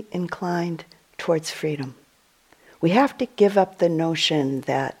truly inclined towards freedom, we have to give up the notion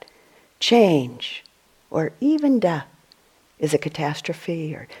that change or even death is a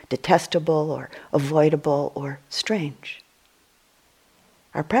catastrophe or detestable or avoidable or strange.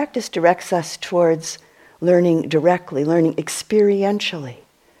 Our practice directs us towards learning directly, learning experientially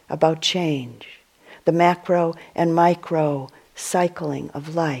about change, the macro and micro cycling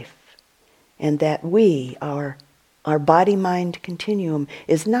of life, and that we, our body-mind continuum,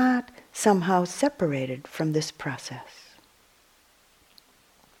 is not somehow separated from this process.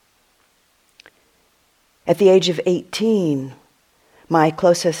 At the age of 18, my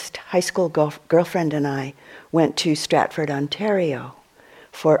closest high school girlfriend and I went to Stratford, Ontario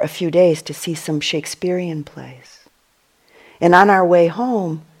for a few days to see some Shakespearean plays. And on our way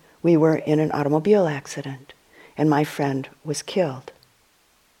home, we were in an automobile accident, and my friend was killed.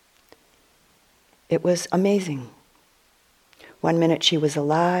 It was amazing. One minute she was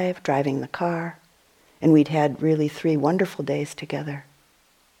alive, driving the car, and we'd had really 3 wonderful days together.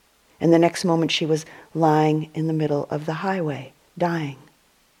 And the next moment she was lying in the middle of the highway, dying.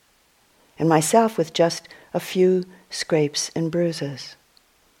 And myself with just a few scrapes and bruises.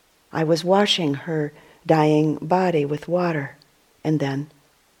 I was washing her dying body with water, and then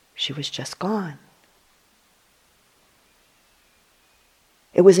she was just gone.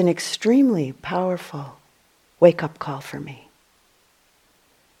 It was an extremely powerful wake-up call for me.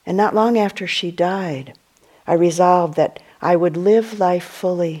 And not long after she died, I resolved that I would live life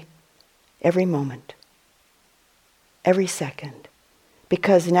fully every moment, every second,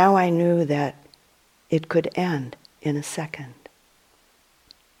 because now I knew that it could end in a second.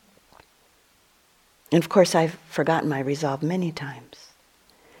 And of course, I've forgotten my resolve many times,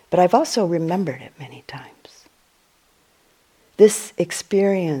 but I've also remembered it many times. This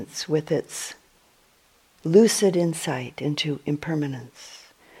experience with its lucid insight into impermanence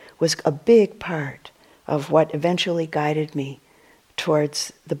was a big part of what eventually guided me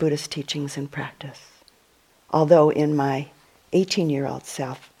towards the Buddhist teachings and practice. Although in my 18-year-old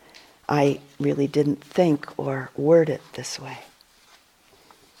self, I really didn't think or word it this way.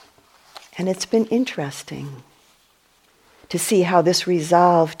 And it's been interesting to see how this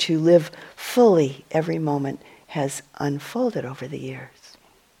resolve to live fully every moment has unfolded over the years.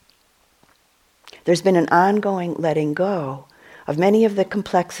 There's been an ongoing letting go of many of the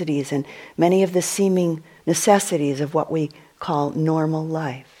complexities and many of the seeming necessities of what we call normal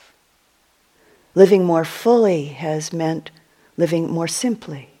life. Living more fully has meant living more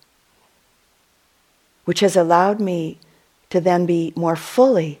simply, which has allowed me to then be more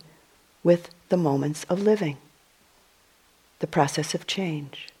fully with the moments of living, the process of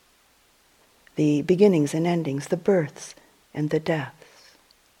change, the beginnings and endings, the births and the deaths.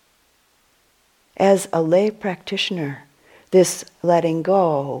 As a lay practitioner, this letting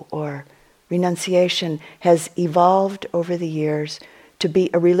go or renunciation has evolved over the years to be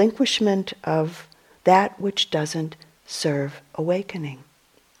a relinquishment of that which doesn't serve awakening.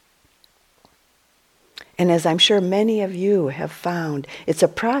 And as I'm sure many of you have found, it's a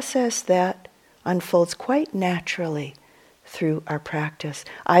process that unfolds quite naturally through our practice,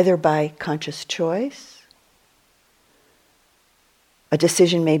 either by conscious choice, a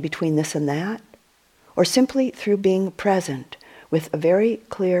decision made between this and that, or simply through being present with a very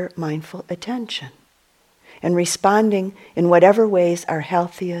clear mindful attention and responding in whatever ways are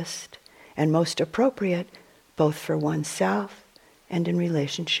healthiest and most appropriate, both for oneself and in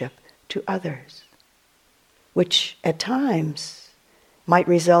relationship to others, which at times might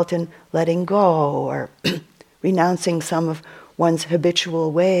result in letting go or renouncing some of one's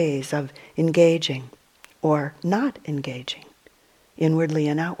habitual ways of engaging or not engaging, inwardly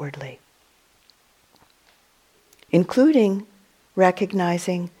and outwardly, including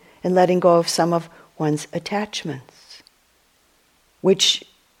recognizing and letting go of some of one's attachments, which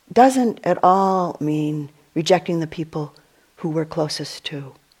doesn't at all mean rejecting the people who we're closest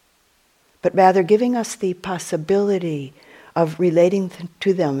to, but rather giving us the possibility of relating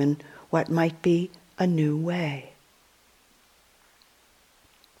to them in what might be a new way.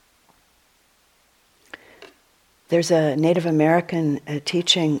 There's a Native American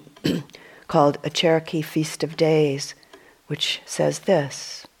teaching called A Cherokee Feast of Days, which says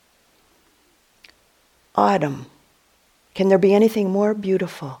this: autumn, can there be anything more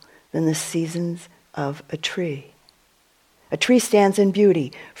beautiful than the seasons of a tree? A tree stands in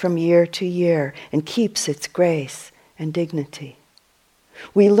beauty from year to year and keeps its grace and dignity.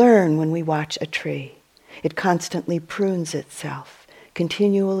 We learn when we watch a tree. It constantly prunes itself,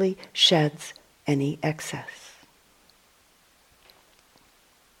 continually sheds any excess.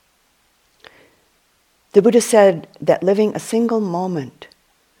 The Buddha said that living a single moment,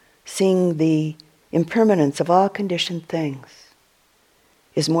 seeing the impermanence of all conditioned things,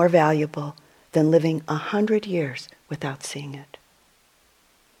 is more valuable than living 100 years without seeing it.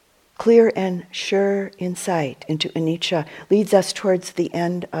 Clear and sure insight into anicca leads us towards the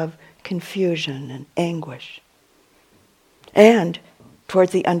end of confusion and anguish, and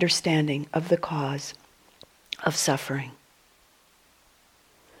towards the understanding of the cause of suffering.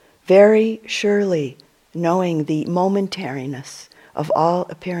 Very surely, knowing the momentariness of all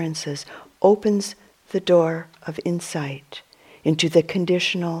appearances opens the door of insight into the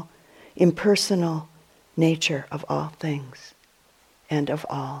conditional, impersonal nature of all things and of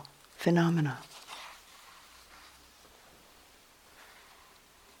all phenomena.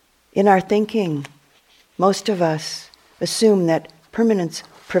 In our thinking, most of us assume that permanence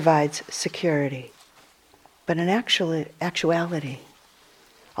provides security. But in actuality,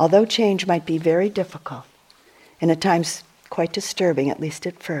 although change might be very difficult and at times quite disturbing, at least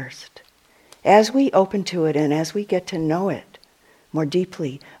at first, as we open to it and as we get to know it more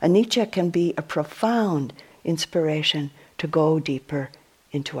deeply, anicca can be a profound inspiration to go deeper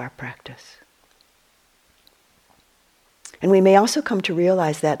into our practice. And we may also come to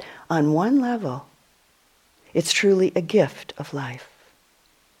realize that on one level, it's truly a gift of life.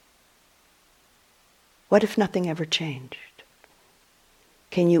 What if nothing ever changed?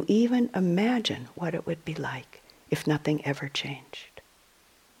 Can you even imagine what it would be like if nothing ever changed?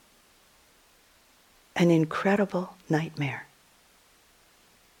 An incredible nightmare.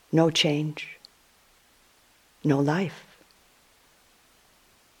 No change. no life.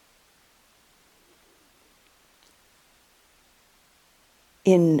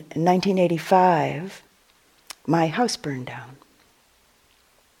 In 1985, my house burned down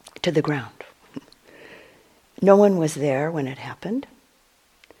to the ground. No one was there when it happened.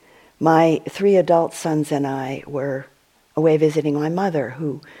 My 3 adult sons and I were away visiting my mother,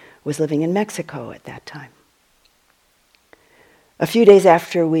 who was living in Mexico at that time. A few days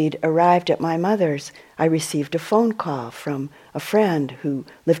after we'd arrived at my mother's, I received a phone call from a friend who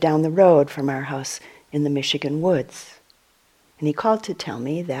lived down the road from our house in the Michigan woods. And he called to tell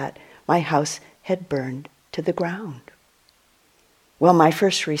me that my house had burned to the ground. Well, my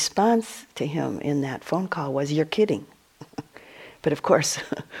first response to him in that phone call was, "You're kidding." But of course,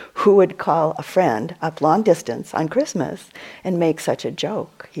 who would call a friend up long distance on Christmas and make such a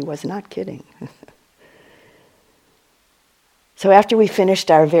joke? He was not kidding. So after we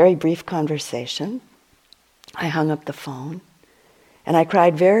finished our very brief conversation, I hung up the phone and I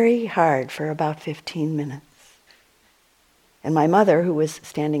cried very hard for about 15 minutes. And my mother, who was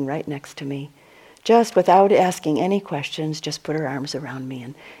standing right next to me, just without asking any questions, just put her arms around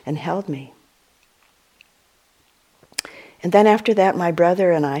me and held me. And then after that, my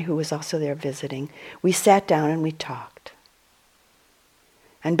brother and I, who was also there visiting, we sat down and we talked.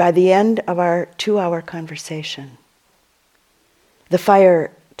 And by the end of our 2-hour conversation, the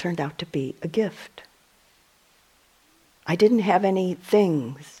fire turned out to be a gift. I didn't have any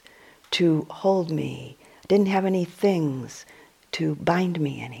things to hold me. I didn't have any things to bind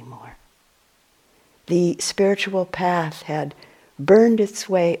me anymore. The spiritual path had burned its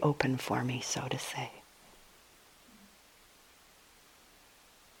way open for me, so to say.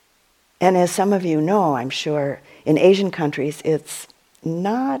 And as some of you know, I'm sure, in Asian countries, it's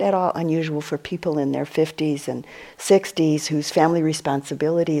not at all unusual for people in their 50s and 60s whose family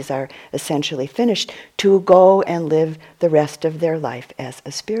responsibilities are essentially finished to go and live the rest of their life as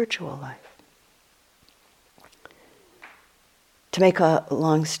a spiritual life. To make a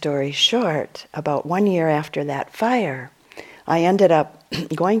long story short, about 1 year after that fire, I ended up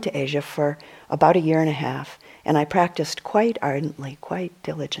going to Asia for about 1.5 years, and I practiced quite ardently, quite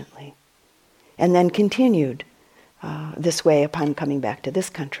diligently, and then continued this way upon coming back to this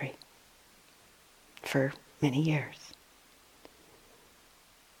country for many years.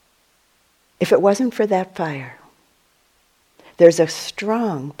 If it wasn't for that fire, there's a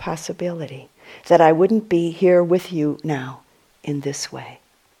strong possibility that I wouldn't be here with you now in this way.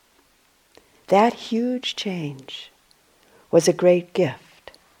 That huge change was a great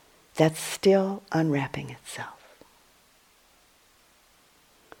gift that's still unwrapping itself.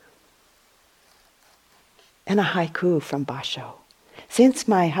 And a haiku from Basho. Since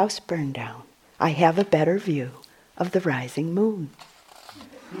my house burned down, I have a better view of the rising moon.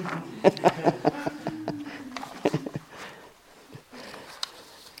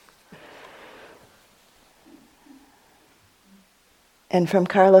 And from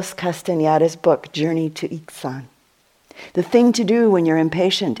Carlos Castañeda's book, Journey to Ixan. The thing to do when you're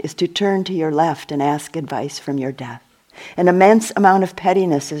impatient is to turn to your left and ask advice from your death. An immense amount of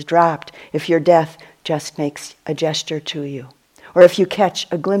pettiness is dropped if your death just makes a gesture to you, or if you catch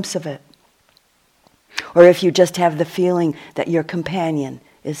a glimpse of it, or if you just have the feeling that your companion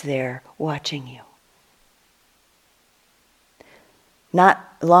is there watching you.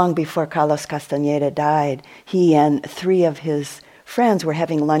 Not long before Carlos Castañeda died, he and 3 of his friends were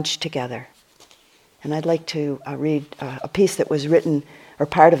having lunch together. And I'd like to read a piece that was written, or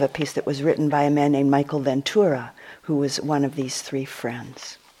part of a piece that was written by a man named Michael Ventura, who was one of these 3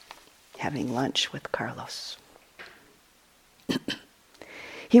 friends, having lunch with Carlos.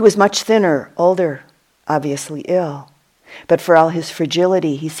 He was much thinner, older, obviously ill. But for all his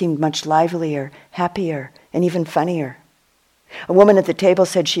fragility, he seemed much livelier, happier, and even funnier. A woman at the table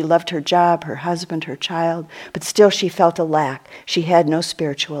said she loved her job, her husband, her child, but still she felt a lack. She had no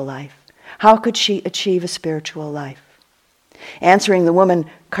spiritual life. How could she achieve a spiritual life? Answering the woman,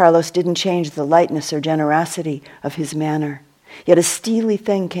 Carlos didn't change the lightness or generosity of his manner. Yet a steely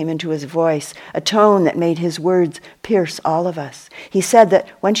thing came into his voice, a tone that made his words pierce all of us. He said that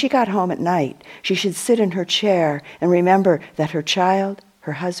when she got home at night, she should sit in her chair and remember that her child,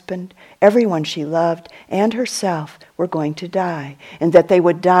 her husband, everyone she loved, and herself were going to die, and that they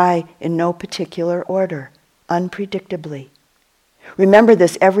would die in no particular order, unpredictably. Remember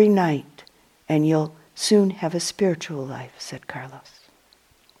this every night, and you'll soon have a spiritual life, said Carlos.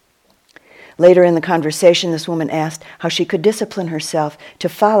 Later in the conversation, this woman asked how she could discipline herself to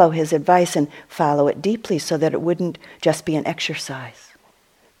follow his advice and follow it deeply so that it wouldn't just be an exercise.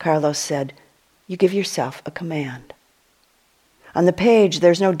 Carlos said, "You give yourself a command." On the page,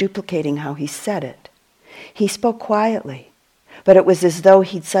 there's no duplicating how he said it. He spoke quietly, but it was as though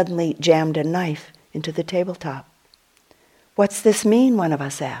he'd suddenly jammed a knife into the tabletop. "What's this mean?" one of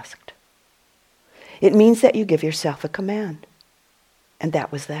us asked. "It means that you give yourself a command." And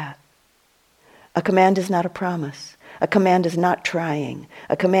that was that. A command is not a promise. A command is not trying.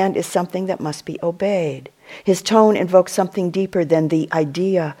 A command is something that must be obeyed. His tone invokes something deeper than the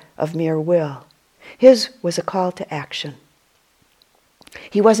idea of mere will. His was a call to action.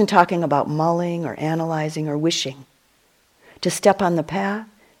 He wasn't talking about mulling or analyzing or wishing. To step on the path,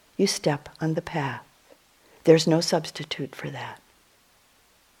 you step on the path. There's no substitute for that.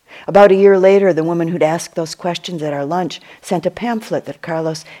 About a year later, the woman who'd asked those questions at our lunch sent a pamphlet that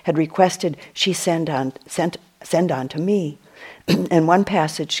Carlos had requested she send on to me. And one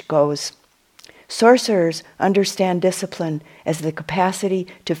passage goes, "Sorcerers understand discipline as the capacity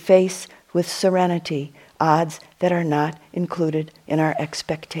to face with serenity odds that are not included in our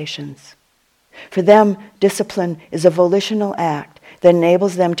expectations. For them, discipline is a volitional act that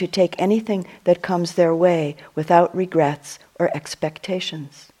enables them to take anything that comes their way without regrets or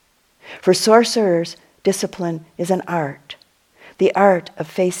expectations. For sorcerers, discipline is an art, the art of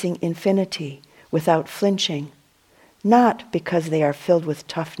facing infinity without flinching, not because they are filled with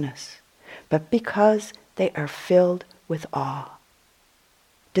toughness, but because they are filled with awe.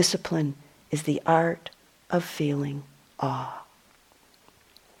 Discipline is the art of feeling awe,"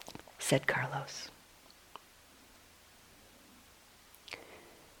 said Carlos.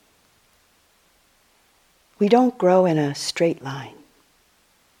 We don't grow in a straight line,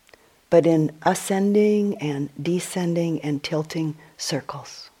 but in ascending and descending and tilting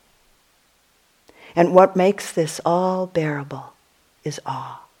circles. And what makes this all bearable is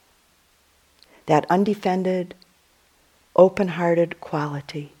awe. That undefended, open-hearted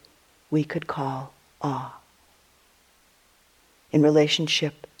quality we could call awe. In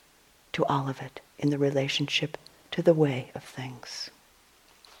relationship to all of it, in the relationship to the way of things.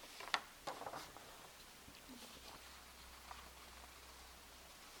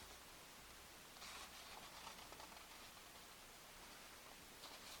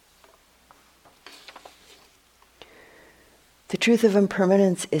 The truth of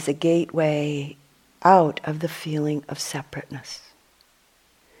impermanence is a gateway out of the feeling of separateness.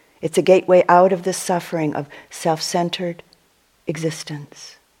 It's a gateway out of the suffering of self-centered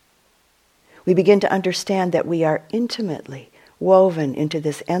existence. We begin to understand that we are intimately woven into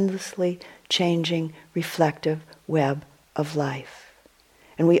this endlessly changing, reflective web of life.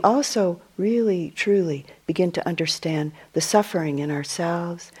 And we also really, truly begin to understand the suffering in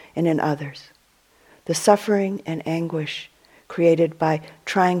ourselves and in others. The suffering and anguish created by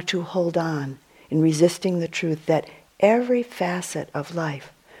trying to hold on in resisting the truth that every facet of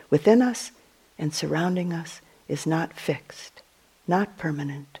life within us and surrounding us is not fixed, not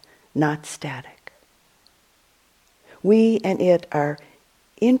permanent, not static. We and it are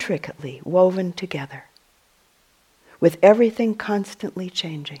intricately woven together, with everything constantly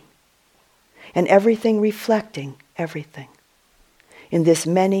changing, and everything reflecting everything, in this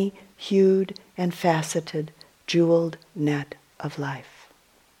many-hued and faceted, jeweled net of life.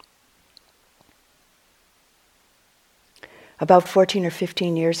 About 14 or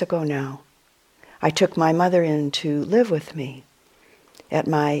 15 years ago now, I took my mother in to live with me at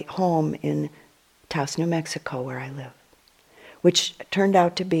my home in Taos, New Mexico, where I live, which turned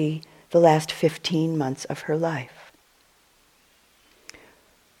out to be the last 15 months of her life.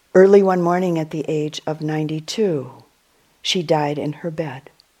 Early one morning at the age of 92, she died in her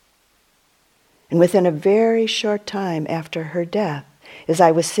bed. And within a very short time after her death, as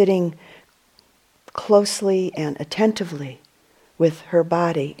I was sitting closely and attentively with her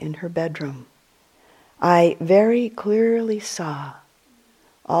body in her bedroom, I very clearly saw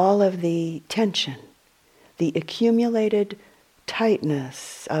all of the tension, the accumulated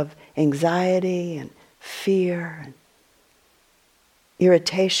tightness of anxiety and fear and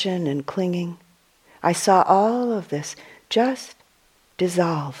irritation and clinging. I saw all of this just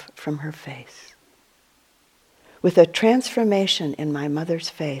dissolve from her face. With a transformation in my mother's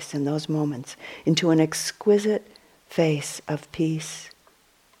face in those moments into an exquisite face of peace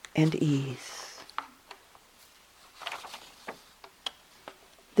and ease.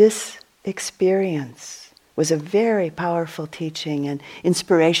 This experience was a very powerful teaching and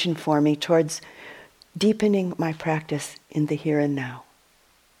inspiration for me towards deepening my practice in the here and now,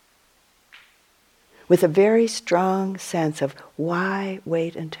 with a very strong sense of why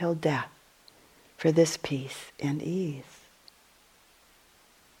wait until death for this peace and ease.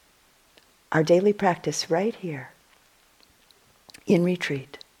 Our daily practice right here, in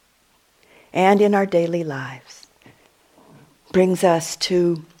retreat, and in our daily lives, brings us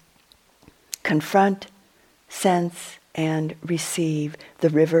to confront sense and receive the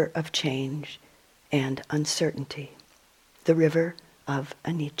river of change and uncertainty, the river of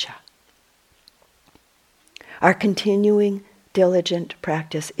anicca. Our continuing diligent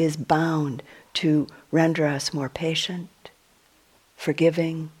practice is bound to render us more patient,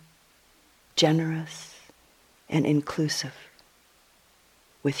 forgiving, generous, and inclusive,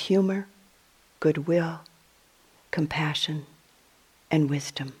 with humor, goodwill, compassion, and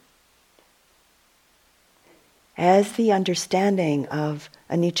wisdom. As the understanding of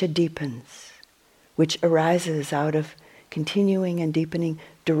anicca deepens, which arises out of continuing and deepening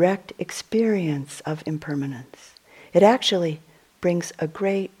direct experience of impermanence, it actually brings a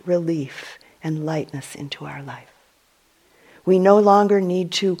great relief and lightness into our life. We no longer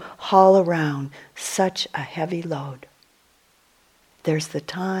need to haul around such a heavy load. There's the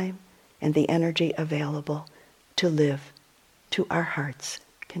time and the energy available to live to our heart's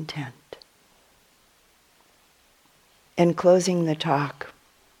content. And closing the talk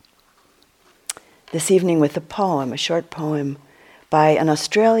this evening with a poem, a short poem by an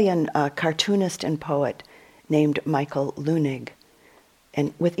Australian cartoonist and poet named Michael Leunig.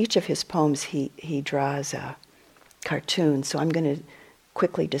 And with each of his poems, he draws a cartoon. So I'm going to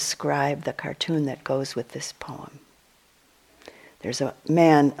quickly describe the cartoon that goes with this poem. There's a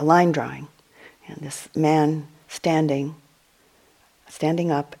man, a line drawing, and this man standing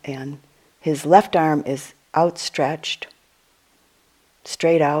up, and his left arm is outstretched,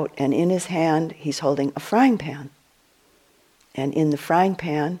 straight out, and in his hand he's holding a frying pan. And in the frying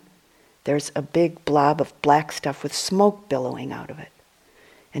pan, there's a big blob of black stuff with smoke billowing out of it.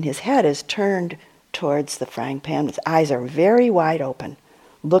 And his head is turned towards the frying pan. His eyes are very wide open,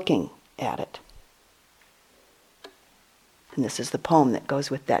 looking at it. And this is the poem that goes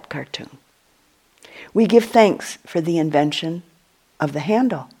with that cartoon. We give thanks for the invention of the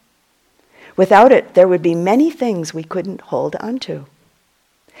handle. Without it, there would be many things we couldn't hold onto.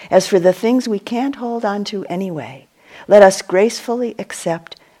 As for the things we can't hold onto anyway, let us gracefully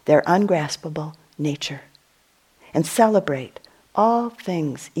accept their ungraspable nature and celebrate all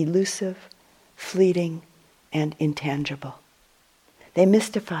things elusive, fleeting, and intangible. They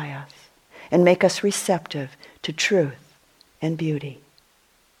mystify us and make us receptive to truth and beauty.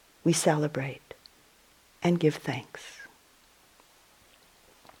 We celebrate and give thanks.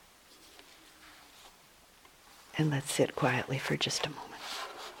 And let's sit quietly for just a moment.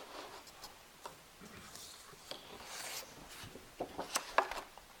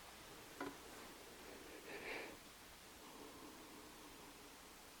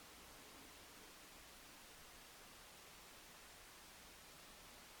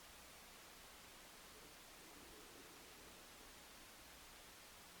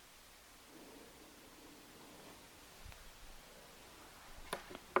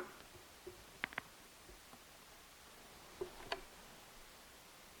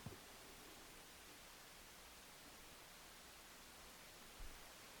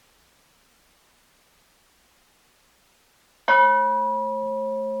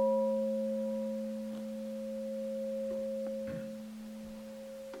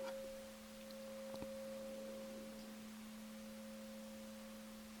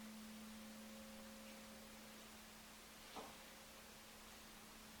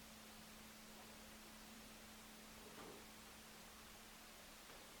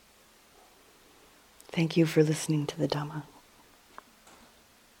 Thank you for listening to the Dhamma.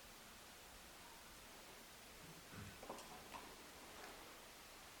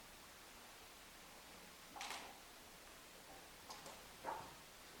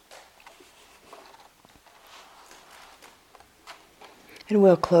 And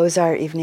we'll close our evening